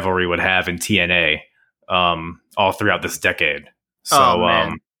kind of rivalry would have in TNA all throughout this decade.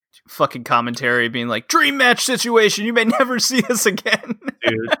 So, fucking commentary being like, dream match situation. You may never see us again.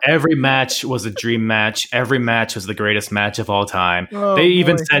 Dude, every match was a dream match. Every match was the greatest match of all time. They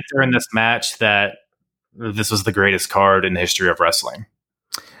even said during this match that this was the greatest card in the history of wrestling.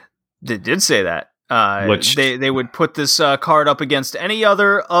 They did say that. Which they would put this card up against any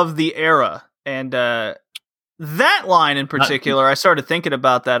other of the era. And that line in particular, I started thinking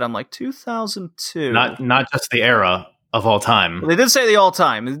about that. I'm like, 2002. Not just the era of all time. Well, they did say the all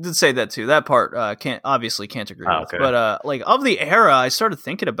time. They did say that too. That part can't agree with. Okay. But like of the era, I started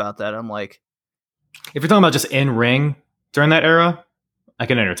thinking about that. I'm like, if you're talking about just in ring during that era, I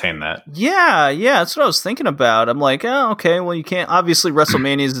can entertain that. Yeah, that's what I was thinking about. I'm like, oh, okay, well, you can't. Obviously,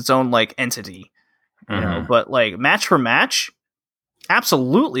 WrestleMania is its own like entity, you know. But like match for match,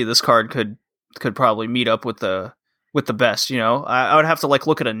 absolutely, this card could probably meet up with the best. You know, I would have to like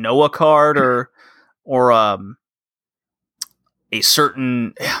look at a Noah card or a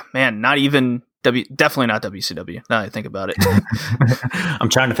certain not even definitely not WCW. Now that I think about it. I'm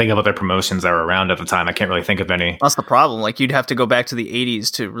trying to think of other promotions that were around at the time. I can't really think of any. That's the problem. Like you'd have to go back to the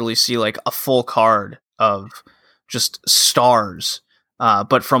 80s to really see like a full card of just stars.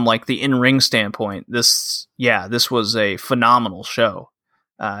 But from like the in-ring standpoint, this was a phenomenal show.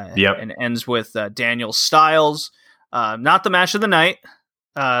 And ends with Daniel Styles. Not the match of the night.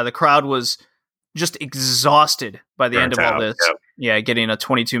 The crowd was just exhausted by the end of all this. Yep. Yeah, getting a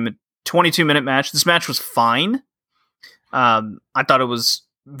 22-minute match. This match was fine. I thought it was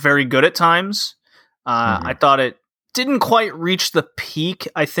very good at times. I thought it didn't quite reach the peak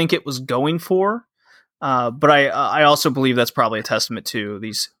I think it was going for. But I also believe that's probably a testament to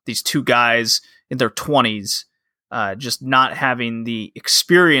these two guys in their 20s just not having the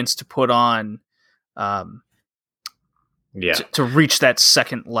experience to put on to reach that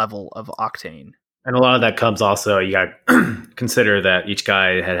second level of octane. And a lot of that comes also, you got to consider that each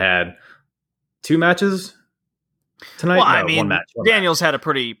guy had 2 matches tonight. Well, one match. Daniels had a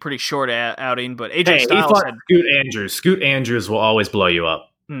pretty short outing, but AJ Styles had Scoot Andrews. Scoot Andrews will always blow you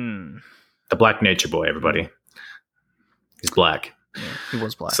up. The Black Nature Boy, everybody. He's black. Yeah, he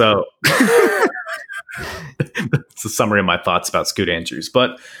was black. So it's a summary of my thoughts about Scoot Andrews.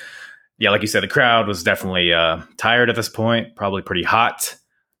 But yeah, like you said, the crowd was definitely tired at this point, probably pretty hot.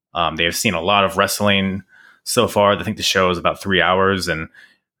 They have seen a lot of wrestling so far. I think the show is about 3 hours, and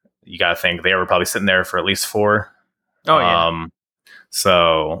you got to think they were probably sitting there for at least 4. Oh, yeah.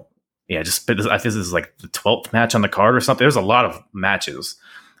 So, yeah, I think this is like the 12th match on the card or something. There's a lot of matches.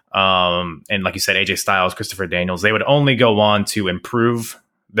 And like you said, AJ Styles, Christopher Daniels, they would only go on to improve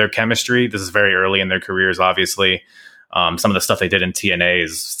their chemistry. This is very early in their careers, obviously. Some of the stuff they did in TNA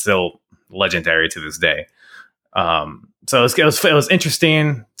is still legendary to this day. So it was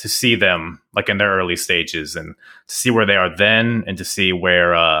interesting to see them like in their early stages and to see where they are then and to see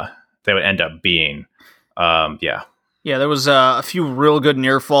where they would end up being. Yeah, there was a few real good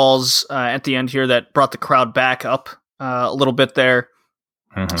near falls at the end here that brought the crowd back up a little bit there.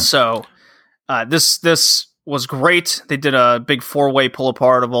 So this was great. They did a big 4-way pull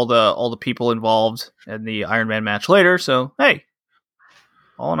apart of all the people involved in the Iron Man match later. So hey,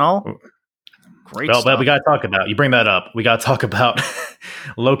 all in all. Great stuff. But we got to talk about, you bring that up, we got to talk about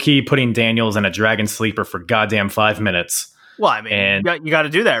Low-Key putting Daniels in a dragon sleeper for goddamn 5 minutes. Well, I mean, you got to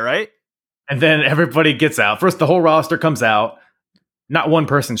do that, right? And then everybody gets out. First, the whole roster comes out. Not one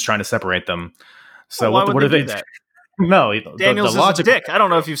person's trying to separate them. So what do they do? No, Daniels is a dick. I don't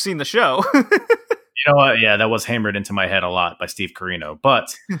know if you've seen the show. You know what? Yeah, that was hammered into my head a lot by Steve Corino.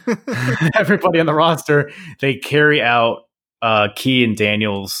 But everybody on the roster, they carry out Key and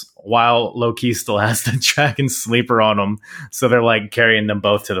Daniels while Low Key still has the Dragon Sleeper on him. So they're like carrying them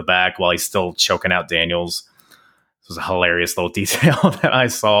both to the back while he's still choking out Daniels. This was a hilarious little detail that I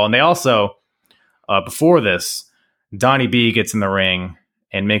saw. And they also, before this, Donnie B gets in the ring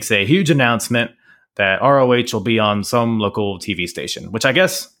and makes a huge announcement that ROH will be on some local TV station, which I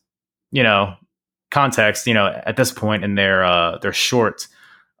guess, context, at this point in their short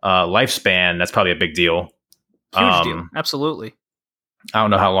lifespan, that's probably a big deal. Huge deal. Absolutely. I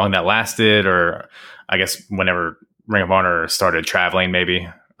don't know how long that lasted, or I guess whenever Ring of Honor started traveling, maybe.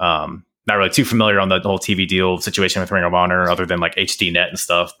 Not really too familiar on the whole TV deal situation with Ring of Honor, other than like HDNet and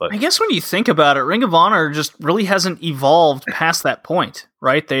stuff. But I guess when you think about it, Ring of Honor just really hasn't evolved past that point,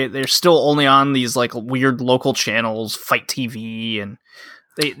 right? They're still only on these like weird local channels, Fight TV, and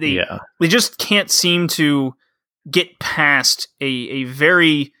they just can't seem to get past a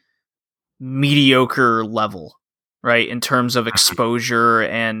very mediocre level, right? In terms of exposure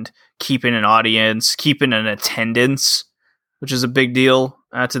and keeping an audience, keeping an attendance, which is a big deal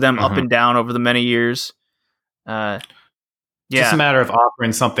to them, up and down over the many years. Just a matter of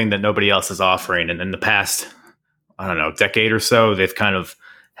offering something that nobody else is offering. And in the past, I don't know, decade or so, there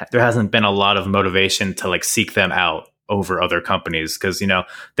hasn't been a lot of motivation to like seek them out over other companies. Cause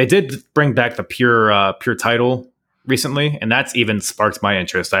they did bring back the pure title recently, and that's even sparked my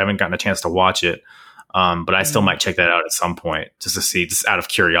interest. I haven't gotten a chance to watch it. But I still might check that out at some point just to see, just out of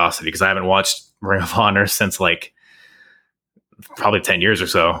curiosity, because I haven't watched Ring of Honor since like probably 10 years or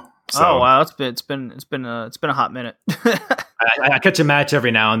so. Oh wow, it's been a hot minute. I catch a match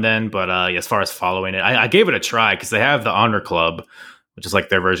every now and then, but as far as following it, I gave it a try because they have the Honor Club, which is like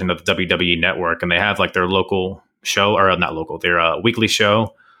their version of the WWE Network, and they have like their local show, or not local, their weekly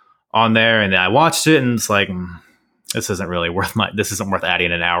show on there, and I watched it, and it's like, this isn't worth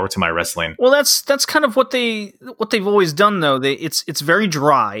adding an hour to my wrestling. Well, that's kind of what they've always done though. It's very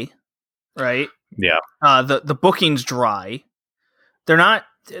dry, right? Yeah. The booking's dry.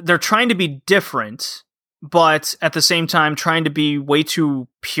 They're trying to be different, but at the same time trying to be way too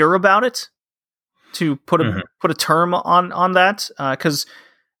pure about it, to put a term on that. Because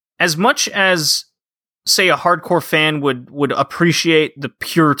as much as, say, a hardcore fan would appreciate the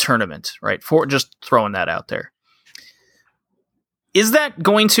pure tournament, right? For just throwing that out there. Is that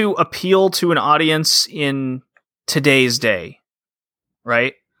going to appeal to an audience in today's day?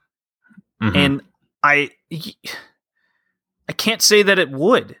 Right? Mm-hmm. And I can't say that it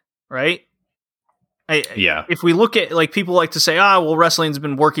would, right? If we look at, like, people like to say, well, wrestling's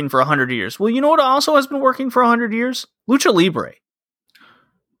been working for 100 years. Well, you know what also has been working for 100 years? Lucha Libre.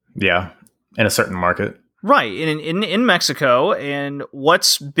 Yeah, in a certain market. Right, in Mexico, and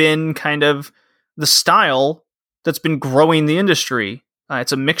what's been kind of the style that's been growing the industry.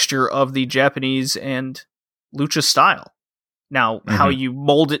 It's a mixture of the Japanese and lucha style. Now, how you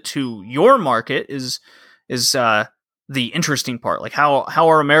mold it to your market is the interesting part. Like, how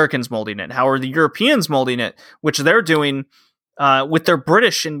are Americans molding it? How are the Europeans molding it? Which they're doing with their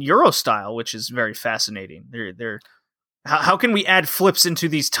British and Euro style, which is very fascinating. How can we add flips into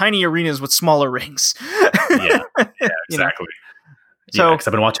these tiny arenas with smaller rings? yeah, exactly. So, because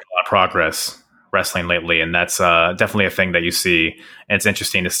I've been watching a lot of Progress Wrestling lately, and that's definitely a thing that you see, and it's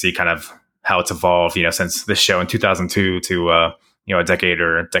interesting to see kind of how it's evolved, since this show in 2002 to a decade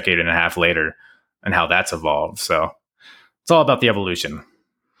or a decade and a half later, and how that's evolved. So it's all about the evolution.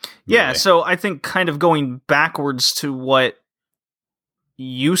 Yeah, really. So I think kind of going backwards to what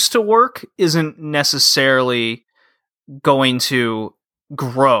used to work isn't necessarily going to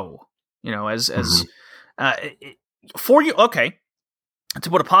grow, for you. Okay, to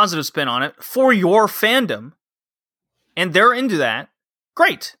put a positive spin on it, for your fandom, and they're into that,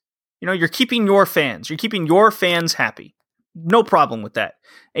 great. You're keeping your fans. You're keeping your fans happy. No problem with that.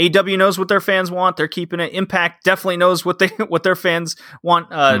 AEW knows what their fans want. They're keeping it. Impact definitely knows what their fans want.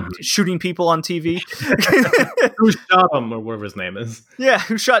 Shooting people on TV. Who shot him, or whatever his name is? Yeah,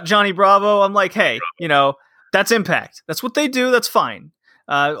 who shot Johnny Bravo? I'm like, hey, that's Impact. That's what they do. That's fine.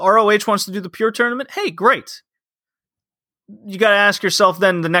 ROH wants to do the pure tournament. Hey, great. You got to ask yourself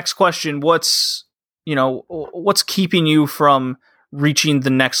then the next question: what's keeping you from reaching the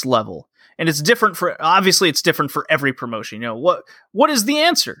next level? And it's different it's different for every promotion. What is the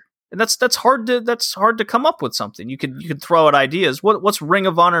answer? And that's hard to come up with something. You could throw out ideas. What's Ring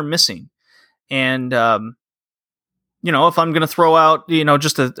of Honor missing? And if I'm going to throw out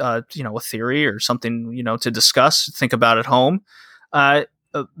just a theory or something to discuss, think about at home.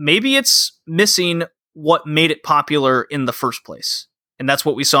 Maybe it's missing what made it popular in the first place. And that's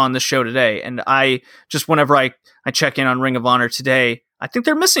what we saw on this show today. And whenever I check in on Ring of Honor today, I think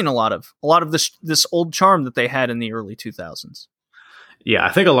they're missing a lot of this old charm that they had in the early 2000s. Yeah, I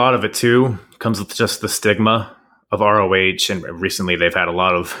think a lot of it too comes with just the stigma of ROH, and recently they've had a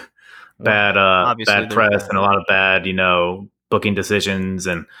lot of bad press and a lot of bad, booking decisions,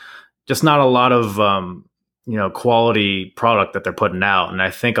 and just not a lot of quality product that they're putting out. And I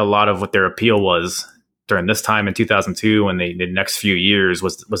think a lot of what their appeal was during this time in 2002 and the next few years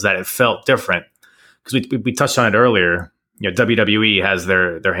was that it felt different, because we touched on it earlier. WWE has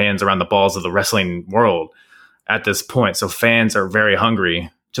their hands around the balls of the wrestling world at this point, so fans are very hungry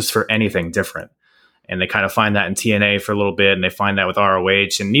just for anything different, and they kind of find that in TNA for a little bit, and they find that with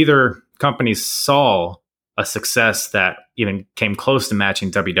ROH, and neither company saw a success that even came close to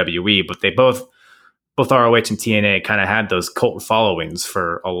matching WWE, but they both ROH and TNA kind of had those cult followings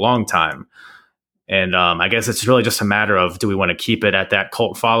for a long time. And I guess it's really just a matter of, do we want to keep it at that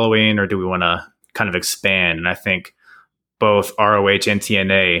cult following, or do we want to kind of expand? And I think both ROH and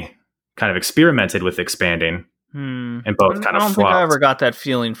TNA kind of experimented with expanding, and both kind of flopped. I don't think I ever got that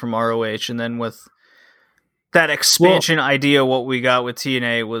feeling from ROH. And then with that expansion idea, what we got with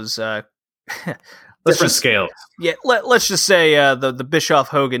TNA was different scales. Yeah, let's just say the Bischoff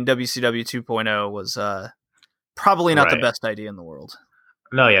Hogan WCW 2.0 was probably not the best idea in the world.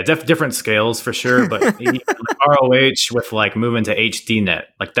 No, yeah, different scales for sure. But ROH with like moving to HDNet,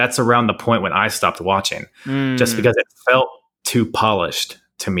 like that's around the point when I stopped watching, just because it felt too polished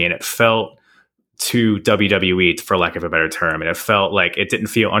to me, and it felt too WWE, for lack of a better term, and it felt like it didn't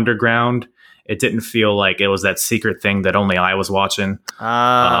feel underground. It didn't feel like it was that secret thing that only I was watching.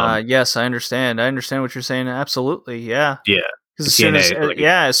 Yes, I understand. I understand what you're saying. Absolutely, yeah. Yeah. As soon as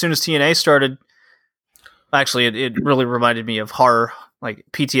TNA started, actually, it really reminded me of horror, like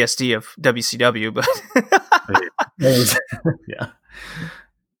PTSD of WCW. But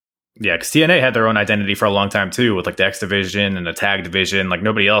yeah, because TNA had their own identity for a long time too, with like the X division and the tag division. Like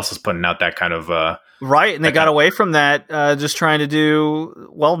nobody else was putting out that kind of right, and they got away from that, just trying to do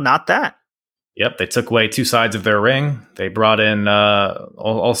not that. Yep, they took away two sides of their ring. They brought in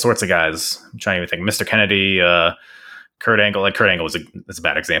all sorts of guys. I'm trying to even think. Mr. Kennedy, Kurt Angle. Like Kurt Angle that's a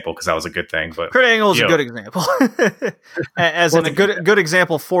bad example because that was a good thing. But Kurt Angle is a good example, as in a good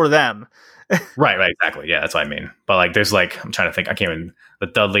example for them. Right, exactly. Yeah, that's what I mean. But like, there's like, I'm trying to think. I can't even. The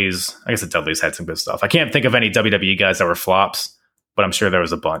Dudleys. I guess the Dudleys had some good stuff. I can't think of any WWE guys that were flops, but I'm sure there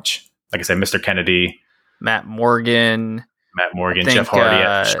was a bunch. Like I said, Mr. Kennedy, Matt Morgan, Jeff Hardy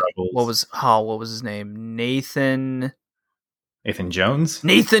had struggles. What was his name? Nathan Jones.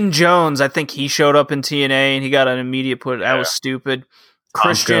 I think he showed up in TNA and he got an immediate put. That was stupid.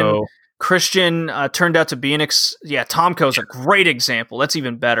 Christian turned out to be Tomko's a great example. That's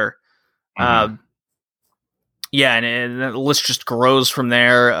even better. And the list just grows from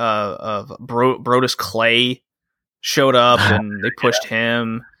there. Brodus Clay showed up and they pushed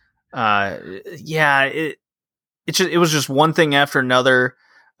him. It was just one thing after another.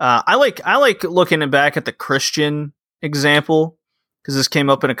 I like looking back at the Christian example, because this came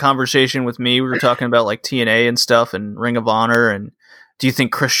up in a conversation with me. We were talking about like TNA and stuff and Ring of Honor, and do you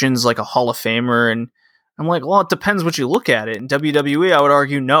think Christian's like a Hall of Famer? And I'm like, well, it depends what you look at it. In WWE, I would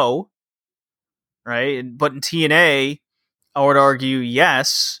argue no, right? But in TNA, I would argue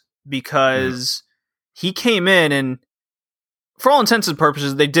yes, because he came in and, for all intents and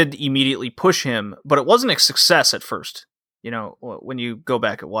purposes, they did immediately push him, but it wasn't a success at first. When you go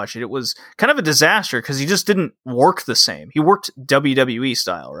back and watch it, it was kind of a disaster because he just didn't work the same. He worked WWE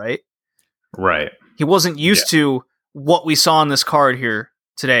style, right? Right. He wasn't used to what we saw on this card here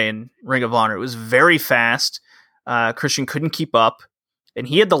today in Ring of Honor. It was very fast. Christian couldn't keep up, and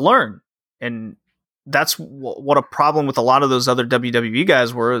he had to learn. And that's what a problem with a lot of those other WWE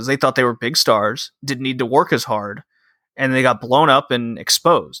guys were, is they thought they were big stars, didn't need to work as hard, and they got blown up and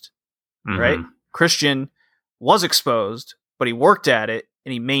exposed, right? Christian was exposed, but he worked at it,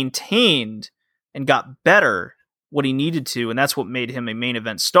 and he maintained and got better what he needed to, and that's what made him a main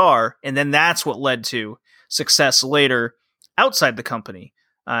event star, and then that's what led to success later outside the company.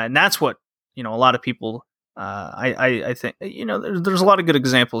 And that's what, a lot of people, I think, there's a lot of good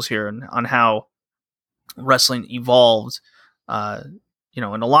examples here on how wrestling evolved, and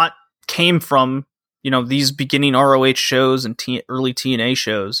a lot came from these beginning ROH shows and early TNA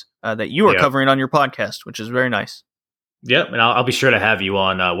shows that you are covering on your podcast, which is very nice. Yep, and I'll be sure to have you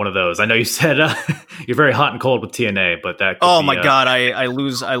on one of those. I know you said you're very hot and cold with TNA, but that. My God, I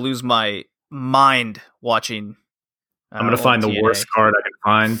lose my mind watching I'm going to find the worst card I can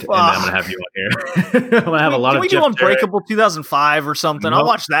find, and then I'm going to have you on here. I'm going to have a lot of Jeff Can we do Unbreakable 2005 or something? Nope. I'll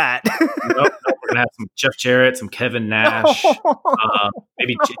watch that. Nope. We're going to have some Jeff Jarrett, some Kevin Nash.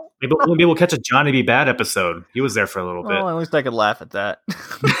 Maybe we'll catch a Johnny B. Bad episode. He was there for a little bit. Well, at least I could laugh at that.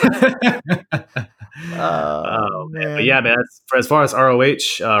 Man. But yeah, man, as far as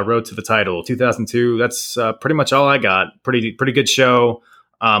ROH, Road to the Title, 2002, that's pretty much all I got. Pretty good show.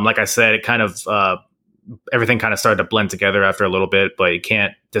 Like I said, it kind of everything kind of started to blend together after a little bit, but you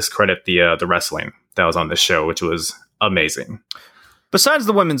can't discredit the wrestling that was on this show, which was amazing. Besides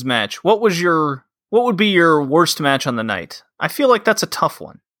the women's match, what would be your worst match on the night? I feel like that's a tough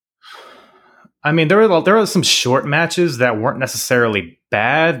one. I mean, there were some short matches that weren't necessarily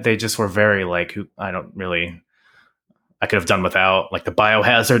bad. They just were very I could have done without, like the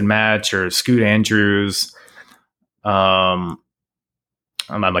Biohazard match or Scoot Andrews. I'm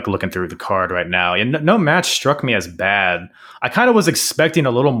like looking through the card right now, and no match struck me as bad. I kind of was expecting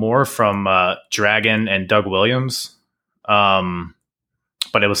a little more from Dragon and Doug Williams, but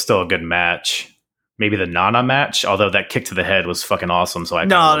it was still a good match. Maybe the Nana match, although that kick to the head was fucking awesome. So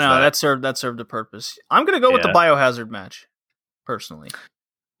that served a purpose. I'm gonna go with the Biohazard match, personally.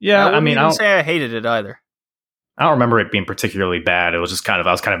 Yeah, I wouldn't say I hated it either. I don't remember it being particularly bad. It was just I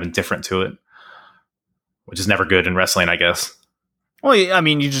was kind of indifferent to it, which is never good in wrestling, I guess. Well, I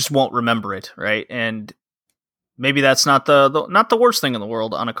mean, you just won't remember it, right? And maybe that's not the worst thing in the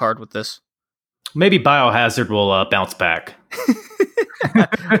world on a card with this. Maybe Biohazard will bounce back.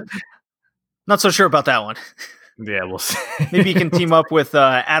 Not so sure about that one. Yeah, we'll see. Maybe you can team up with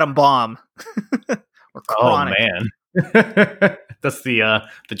Adam Bomb or Chronic. Oh man, that's the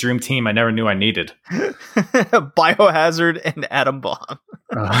dream team I never knew I needed. Biohazard and Adam Bomb.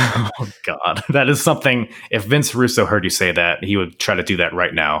 Oh God, that is something. If Vince Russo heard you say that, he would try to do that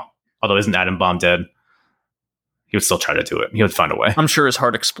right now. Although isn't Adam Bomb dead? He would still try to do it. He would find a way. I'm sure his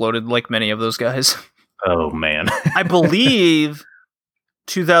heart exploded like many of those guys. Oh man, I believe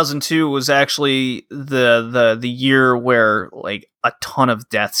 2002 was actually the year where like a ton of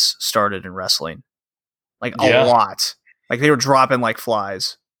deaths started in wrestling, like a lot. Like they were dropping like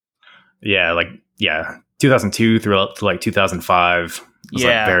flies. Yeah, 2002 through up to like 2005. Was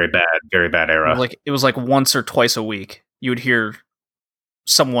like very bad era. It was like once or twice a week you would hear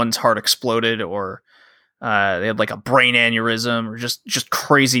someone's heart exploded, or they had like a brain aneurysm, or just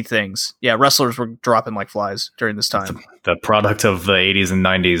crazy things. Yeah, wrestlers were dropping like flies during this time. The product of the 80s and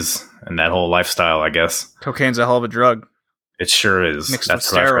 90s and that whole lifestyle, I guess. Cocaine's a hell of a drug. It sure is. Mixed with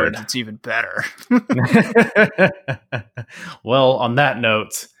steroids, it's even better. Well, on that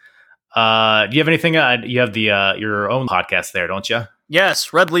note, do you have anything? You have your own podcast there, don't you?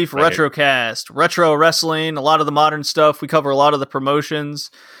 Yes, Red Leaf Retrocast, retro wrestling, a lot of the modern stuff. We cover a lot of the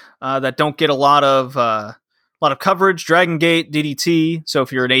promotions that don't get a lot of coverage. Dragon Gate, DDT. So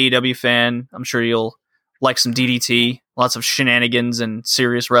if you're an AEW fan, I'm sure you'll like some DDT. Lots of shenanigans and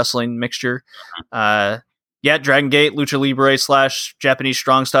serious wrestling mixture. Dragon Gate, Lucha Libre / Japanese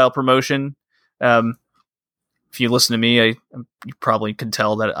strong style promotion. If you listen to me, you probably can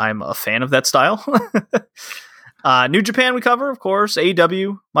tell that I'm a fan of that style. New Japan we cover, of course.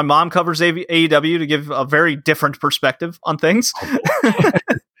 AEW. My mom covers AEW to give a very different perspective on things.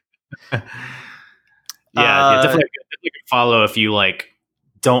 Definitely can follow if you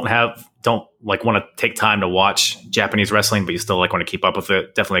don't want to take time to watch Japanese wrestling, but you still want to keep up with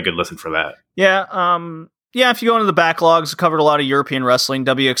it. Definitely a good listen for that. If you go into the backlogs, I covered a lot of European wrestling,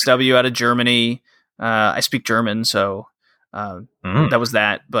 WXW out of Germany. I speak German, so that was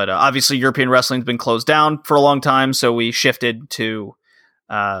that. But obviously European wrestling's been closed down for a long time, so we shifted to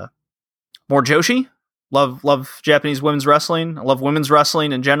more Joshi. Love Japanese women's wrestling. I love women's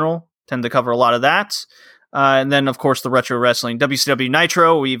wrestling in general. Tend to cover a lot of that. And then, of course, the retro wrestling. WCW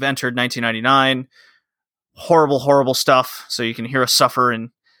Nitro, we've entered 1999. Horrible, horrible stuff. So you can hear us suffer and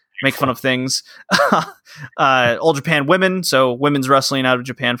make fun of things. All Japan Women, so women's wrestling out of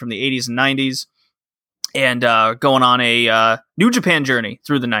Japan from the 80s and 90s. And going on a New Japan journey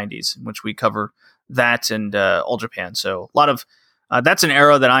through the 90s, in which we cover that and All Japan. So a lot of that's an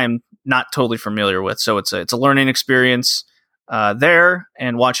era that I am not totally familiar with. So it's a learning experience there,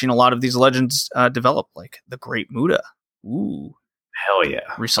 and watching a lot of these legends develop, like the Great Muta. Ooh, hell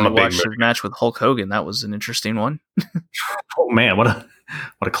yeah! Recently watched a match with Hulk Hogan. That was an interesting one. Oh man, what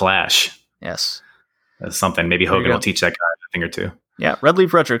a clash! Yes, that's something. Maybe Hogan will teach that guy a thing or two. Yeah, Red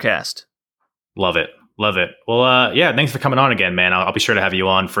Leaf Retrocast. Love it. Well, thanks for coming on again, man. I'll be sure to have you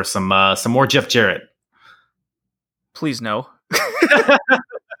on for some more Jeff Jarrett. Please no.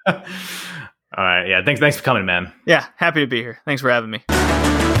 All right, yeah. Thanks for coming, man. Yeah, happy to be here. Thanks for having me.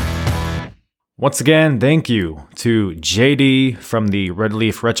 Once again, thank you to JD from the Red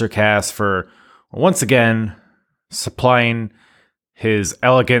Leaf Retrocast for once again supplying his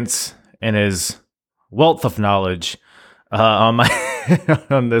elegance and his wealth of knowledge on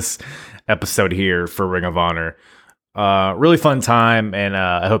on this episode here for Ring of Honor. Really fun time, and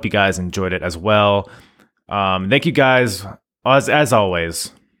I hope you guys enjoyed it as well. Thank you guys, as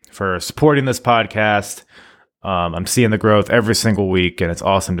always, for supporting this podcast. I'm seeing the growth every single week, and it's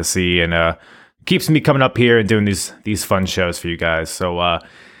awesome to see, and keeps me coming up here and doing these fun shows for you guys. So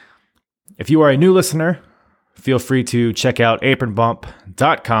if you are a new listener, feel free to check out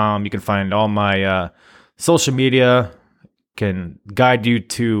apronbump.com. You can find all my social media, can guide you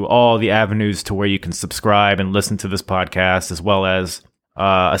to all the avenues to where you can subscribe and listen to this podcast, as well as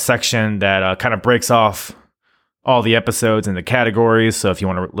a section that kind of breaks off all the episodes into categories. So if you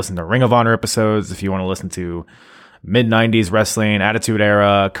want to listen to Ring of Honor episodes, if you want to listen to mid-90s wrestling, Attitude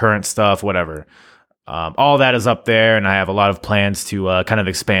Era, current stuff, whatever, all that is up there, and I have a lot of plans to kind of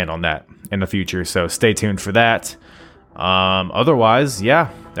expand on that in the future, so stay tuned for that. Otherwise,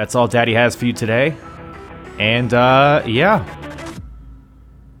 yeah, that's all Daddy has for you today. And yeah,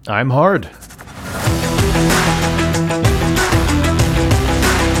 I'm hard.